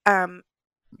because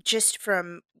just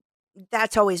from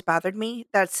that's always bothered me.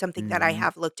 That's something that I Mhm.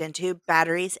 have looked into,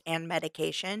 batteries and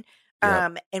medication.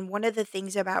 Yep, And one of the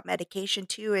things about medication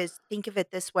too is think of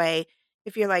it this way.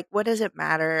 If you're like, what does it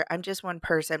matter? I'm just one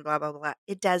person, blah, blah, blah.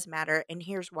 It does matter. And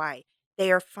here's why.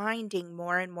 They are finding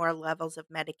more and more levels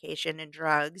of medication and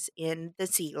drugs in the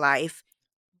sea life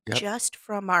yep, just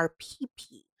from our pee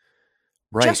pee.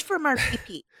 right. Just from our pee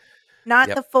pee. Not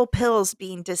the Yep. full pills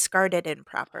being discarded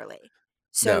improperly. No,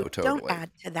 So don't totally.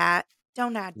 add to that.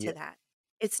 Don't add to Yep. that.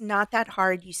 It's not that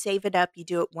hard. You save it up. You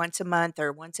do it once a month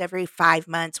or once every 5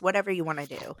 months, whatever you want to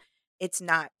do. It's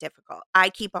not difficult. I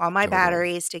keep all my Totally.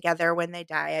 batteries together when they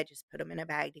die. I just put them in a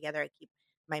bag together. I keep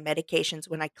my medications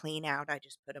when I clean out. I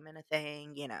just put them in a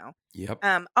thing, you know. Yep.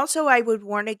 Also, I would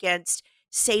warn against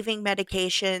saving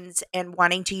medications and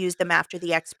wanting to use them after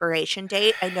the expiration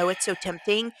date. I know it's so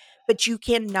tempting, but you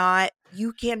cannot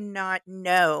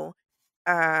know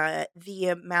the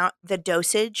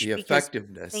dosage The because thing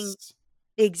effectiveness.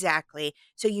 exactly.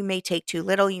 So you may take too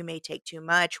little, you may take too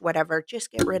much, whatever.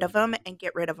 Just get rid of them and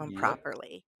get rid of them Yep.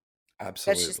 properly. That's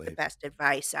just the Absolutely. best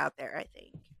advice out there, I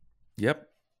think. Yep.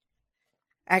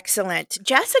 Excellent.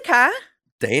 Jessica,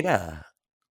 Dana.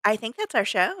 I think that's our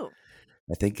show.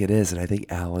 I think it is, and I think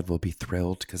Alan will be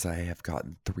thrilled because I have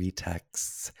gotten 3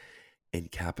 texts in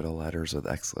capital letters with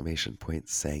exclamation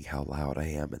points saying how loud I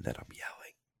am and that I'm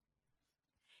yelling.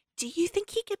 Do you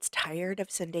think he gets tired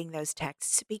of sending those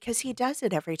texts? Because he does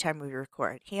it every time we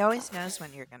record. He always knows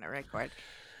when you're going to record.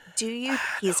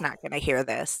 He's not going to hear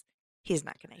this. He's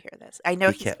not going to hear this. I know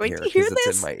He he's can't going hear to it hear because it's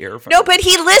in this. my earphones. No, but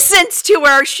he listens to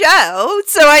our show,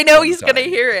 so I know he's going to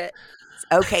Sometimes. hear it.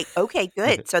 Okay,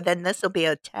 good. So then this will be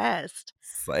a test.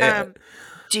 Say it.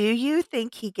 Do you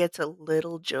think he gets a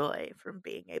little joy from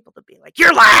being able to be like,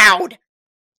 "You're loud"?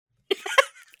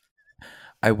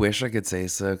 I wish I could say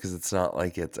so because it's not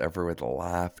like it's ever with a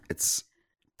laugh. It's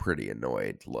pretty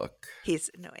annoyed look. He's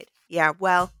annoyed. Yeah,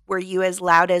 well, were you as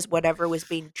loud as whatever was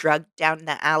being drugged down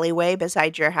the alleyway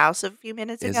beside your house a few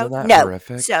minutes ago? Isn't that No.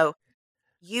 horrific? So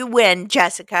you win,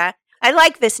 Jessica. I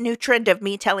like this new trend of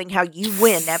me telling how you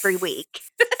win every week.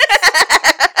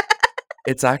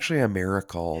 It's actually a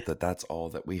miracle that that's all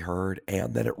that we heard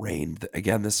and that it rained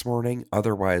again this morning.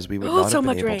 Otherwise, we would Oh, not so have been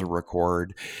much able rain. to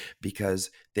record because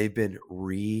they've been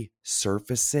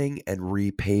resurfacing and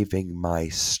repaving my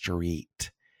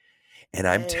street. And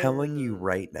I'm telling you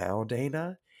right now,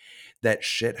 Dana, that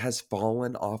shit has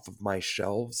fallen off of my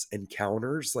shelves and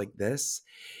counters like this.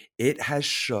 It has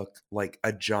shook like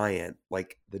a giant,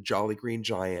 like the Jolly Green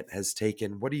Giant has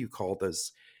taken, what do you call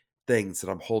those things that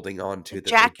I'm holding on to A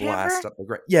that they blast jackhammer? up the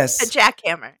ground? A Yes,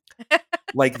 jackhammer.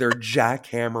 like they're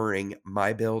jackhammering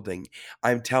my building.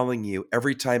 I'm telling you,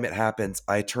 every time it happens,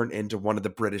 I turn into one of the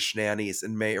British nannies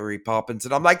in Mary Poppins,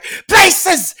 and I'm like,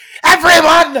 places,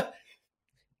 everyone!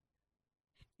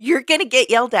 You're going to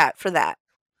get yelled at for that,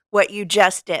 what you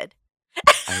just did.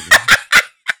 I know.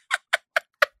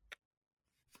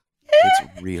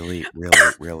 It's really,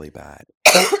 really, really bad.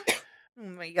 Oh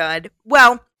my God.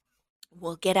 Well,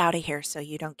 we'll get out of here so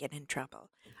you don't get in trouble.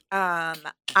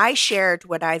 I shared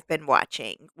what I've been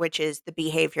watching, which is the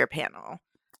Behavior Panel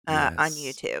on Yes.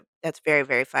 YouTube. That's very,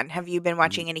 very fun. Have you been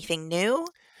watching anything new?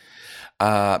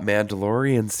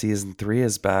 Mandalorian season 3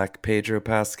 is back. Pedro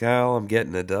Pascal. I'm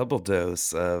getting a double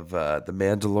dose of The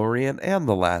Mandalorian and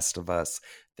The Last of Us.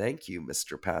 Thank you,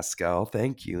 Mr. Pascal.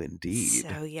 Thank you indeed.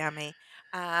 So yummy.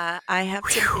 I have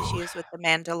some Whew. issues with The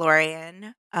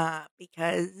Mandalorian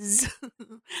because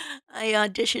I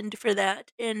auditioned for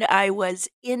that and I was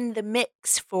in the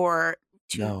mix to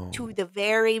No. the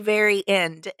very, very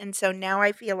end. And so now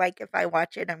I feel like if I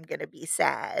watch it, I'm gonna be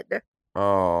sad.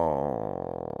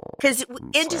 Oh, Because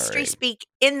I'm industry sorry. speak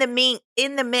in the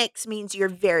mix means you're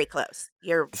very close.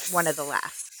 You're one of the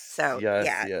last. So Yes,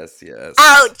 yeah. yes, yes.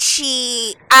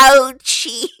 Ouchie.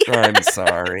 Ouchie. I'm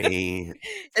sorry.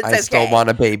 It's I still okay. want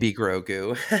a baby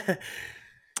Grogu.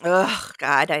 Oh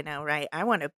God, I know, right? I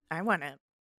want a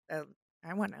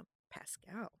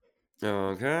Pascal.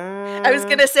 Okay. I was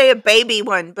gonna say a baby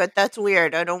one, but that's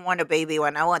weird. I don't want a baby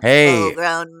one. I want the Hey,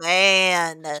 full-grown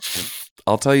man.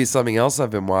 I'll tell you something else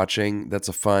I've been watching that's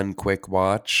a fun, quick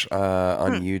watch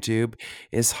on YouTube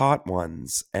is Hot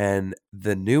Ones. And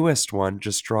the newest one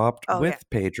just dropped Oh yeah. with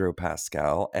Pedro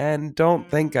Pascal. And don't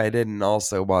think I didn't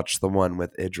also watch the one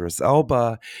with Idris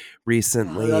Elba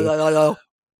recently. Wow,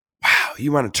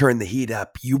 you want to turn the heat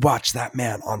up? You watch that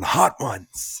man on Hot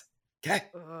Ones. Okay.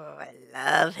 Oh, I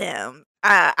love him.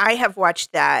 I have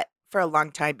watched that for a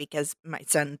long time because my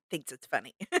son thinks it's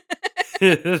funny.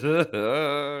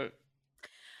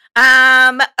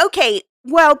 Okay.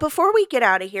 Well, before we get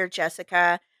out of here,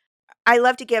 Jessica, I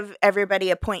love to give everybody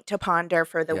a point to ponder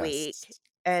for the week, Yes.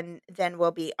 and then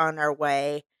we'll be on our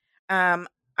way. Um,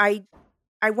 I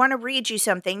I want to read you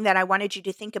something that I wanted you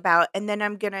to think about, and then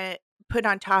I'm gonna put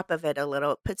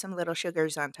some little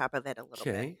sugars on top of it a little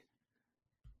bit. Okay.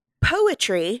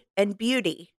 Poetry and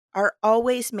beauty are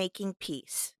always making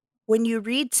peace. When you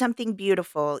read something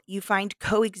beautiful, you find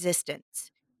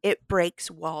coexistence. It breaks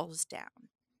walls down.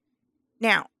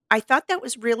 Now, I thought that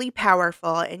was really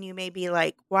powerful, and you may be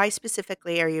like, why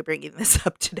specifically are you bringing this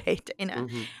up today, Dana?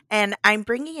 Mhm. And I'm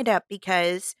bringing it up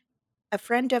because a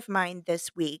friend of mine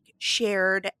this week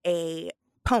shared a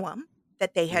poem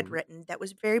that they had Mhm. written that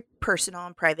was very personal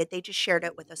and private. They just shared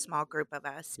it with a small group of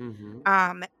us. Mhm.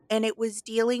 And it was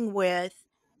dealing with,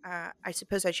 I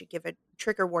suppose I should give a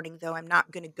trigger warning, though I'm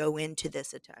not going to go into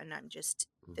this a ton.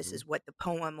 This Mhm. is what the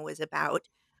poem was about,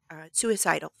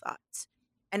 suicidal thoughts.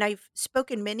 And I've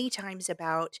spoken many times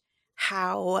about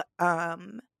how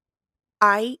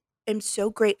I am so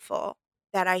grateful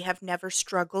that I have never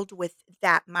struggled with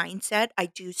that mindset. I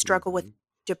do struggle with Mhm.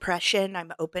 depression.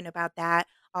 I'm open about that.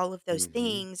 All of those Mhm.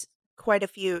 things, quite a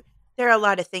few. There are a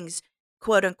lot of things,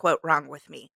 quote unquote, wrong with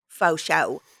me. Faux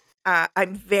show.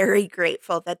 I'm very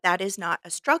grateful that that is not a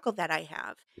struggle that I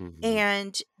have. Mhm.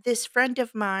 And this friend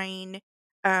of mine,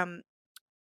 um,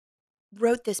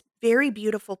 wrote this very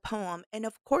beautiful poem. And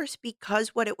of course, because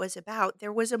what it was about,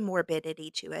 there was a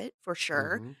morbidity to it for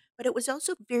sure, Mhm. but it was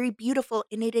also very beautiful.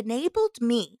 And it enabled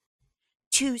me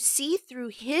to see through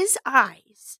his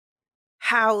eyes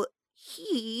how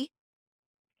he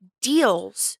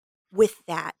deals with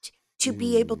that to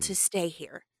be able to Mm. stay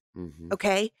here. Mhm.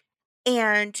 Okay.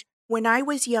 And when I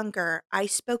was younger, I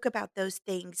spoke about those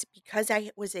things because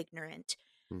I was ignorant,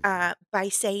 Mhm. by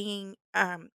saying,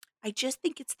 I just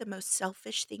think it's the most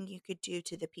selfish thing you could do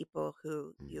to the people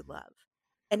who you Mhm. love.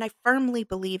 And I firmly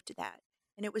believed that.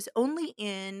 And it was only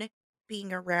in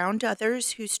being around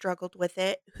others who struggled with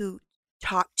it, who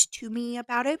talked to me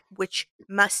about it, which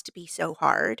must be so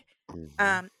hard,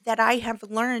 Mhm. that I have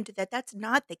learned that that's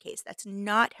not the case. That's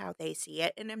not how they see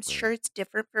it. And I'm sure Right. it's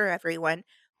different for everyone.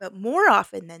 But more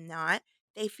often than not,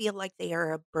 they feel like they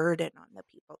are a burden on the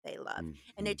people they love.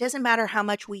 And it Mhm. doesn't matter how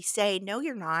much we say, no,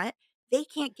 you're not, they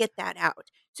can't get that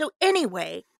out. So,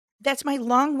 anyway, that's my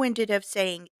long winded of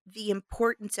saying the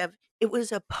importance of it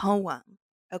was a poem.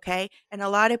 Okay. And a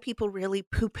lot of people really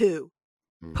poo poo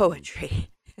Mhm.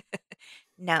 poetry.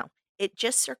 No, it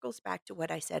just circles back to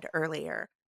what I said earlier.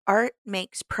 Art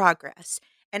makes progress.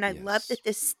 And I love Yes.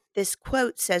 that this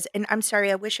quote says, and I'm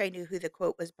sorry, I wish I knew who the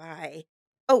quote was by.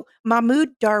 Oh,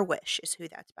 Mahmoud Darwish is who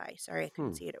that's by. Sorry, I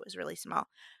couldn't Hmm. see it. It was really small.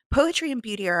 Poetry and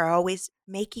beauty are always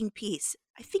making peace.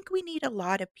 I think we need a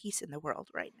lot of peace in the world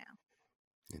right now,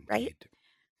 right? Indeed.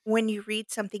 When you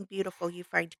read something beautiful, you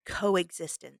find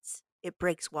coexistence. It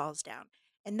breaks walls down.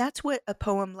 And that's what a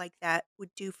poem like that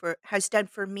would do for has done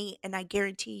for me, and I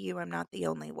guarantee you I'm not the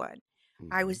only one.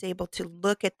 I Mhm. was able to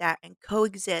look at that and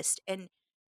coexist, and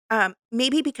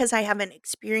maybe because I haven't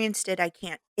experienced it, I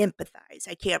can't empathize.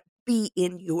 I can't be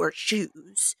in your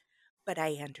shoes, but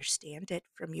I understand it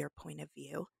from your point of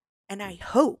view, and I Mhm.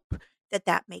 hope that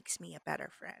that makes me a better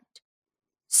friend.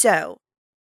 So,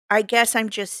 I guess I'm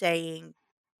just saying,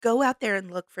 go out there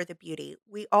and look for the beauty.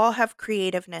 We all have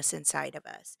creativeness inside of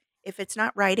us. If it's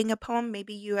not writing a poem,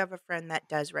 maybe you have a friend that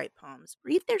does write poems.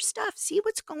 Read their stuff, see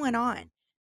what's going on. Mhm.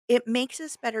 It makes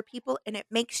us better people and it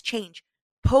makes change.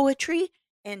 Poetry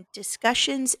and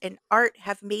discussions and art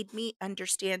have made me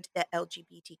understand the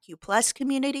LGBTQ plus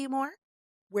community more,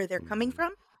 where they're coming Mhm.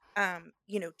 from,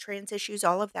 trans issues,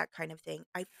 all of that kind of thing.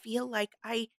 I feel like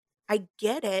I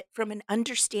get it from an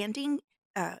understanding,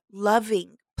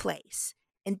 loving place.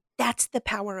 And that's the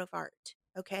power of art.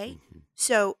 Okay. Mhm.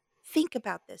 So think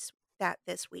about this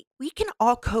week. We can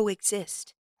all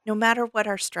coexist no matter what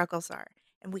our struggles are,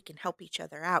 and we can help each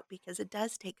other out because it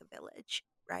does take a village,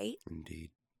 right?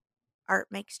 Indeed.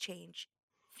 Art makes change.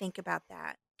 Think about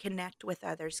that. Connect with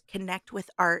others, connect with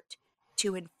art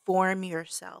to inform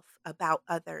yourself about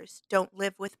others. Don't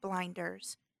live with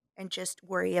blinders and just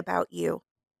worry about you.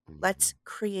 Let's Mhm.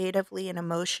 creatively and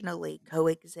emotionally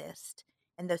coexist.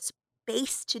 And the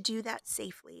space to do that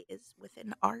safely is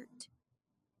within art.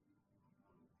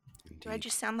 Do I Indeed.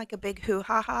 just sound like a big hoo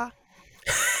ha ha?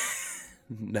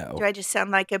 Do No. I just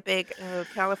sound like a big, oh,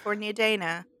 California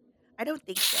Dana? I don't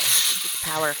think so. I think it's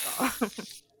powerful.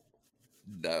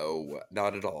 No,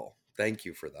 not at all. Thank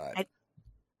you for that. I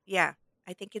Yeah,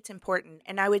 I think it's important.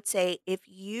 And I would say if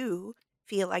you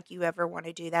feel like you ever want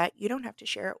to do that, you don't have to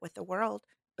share it with the world,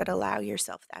 but allow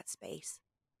yourself that space.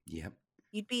 Yep.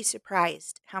 You'd be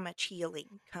surprised how much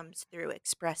healing comes through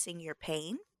expressing your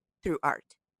pain through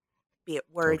art, be it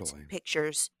words, Totally.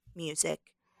 pictures,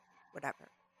 music,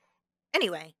 whatever.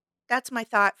 Anyway, that's my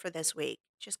thought for this week.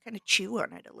 Just kind of chew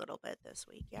on it a little bit this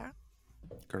week. Yeah.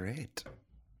 Great.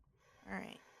 All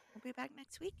right. We'll be back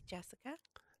next week, Jessica.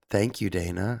 Thank you,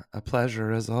 Dana. A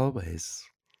pleasure as always.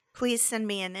 Please send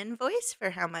me an invoice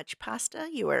for how much pasta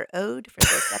you are owed for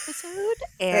this episode,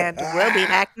 and we'll be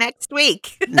back next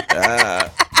week. Yeah.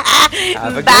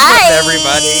 Have a good one,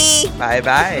 everybody. Bye.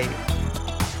 Bye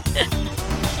bye.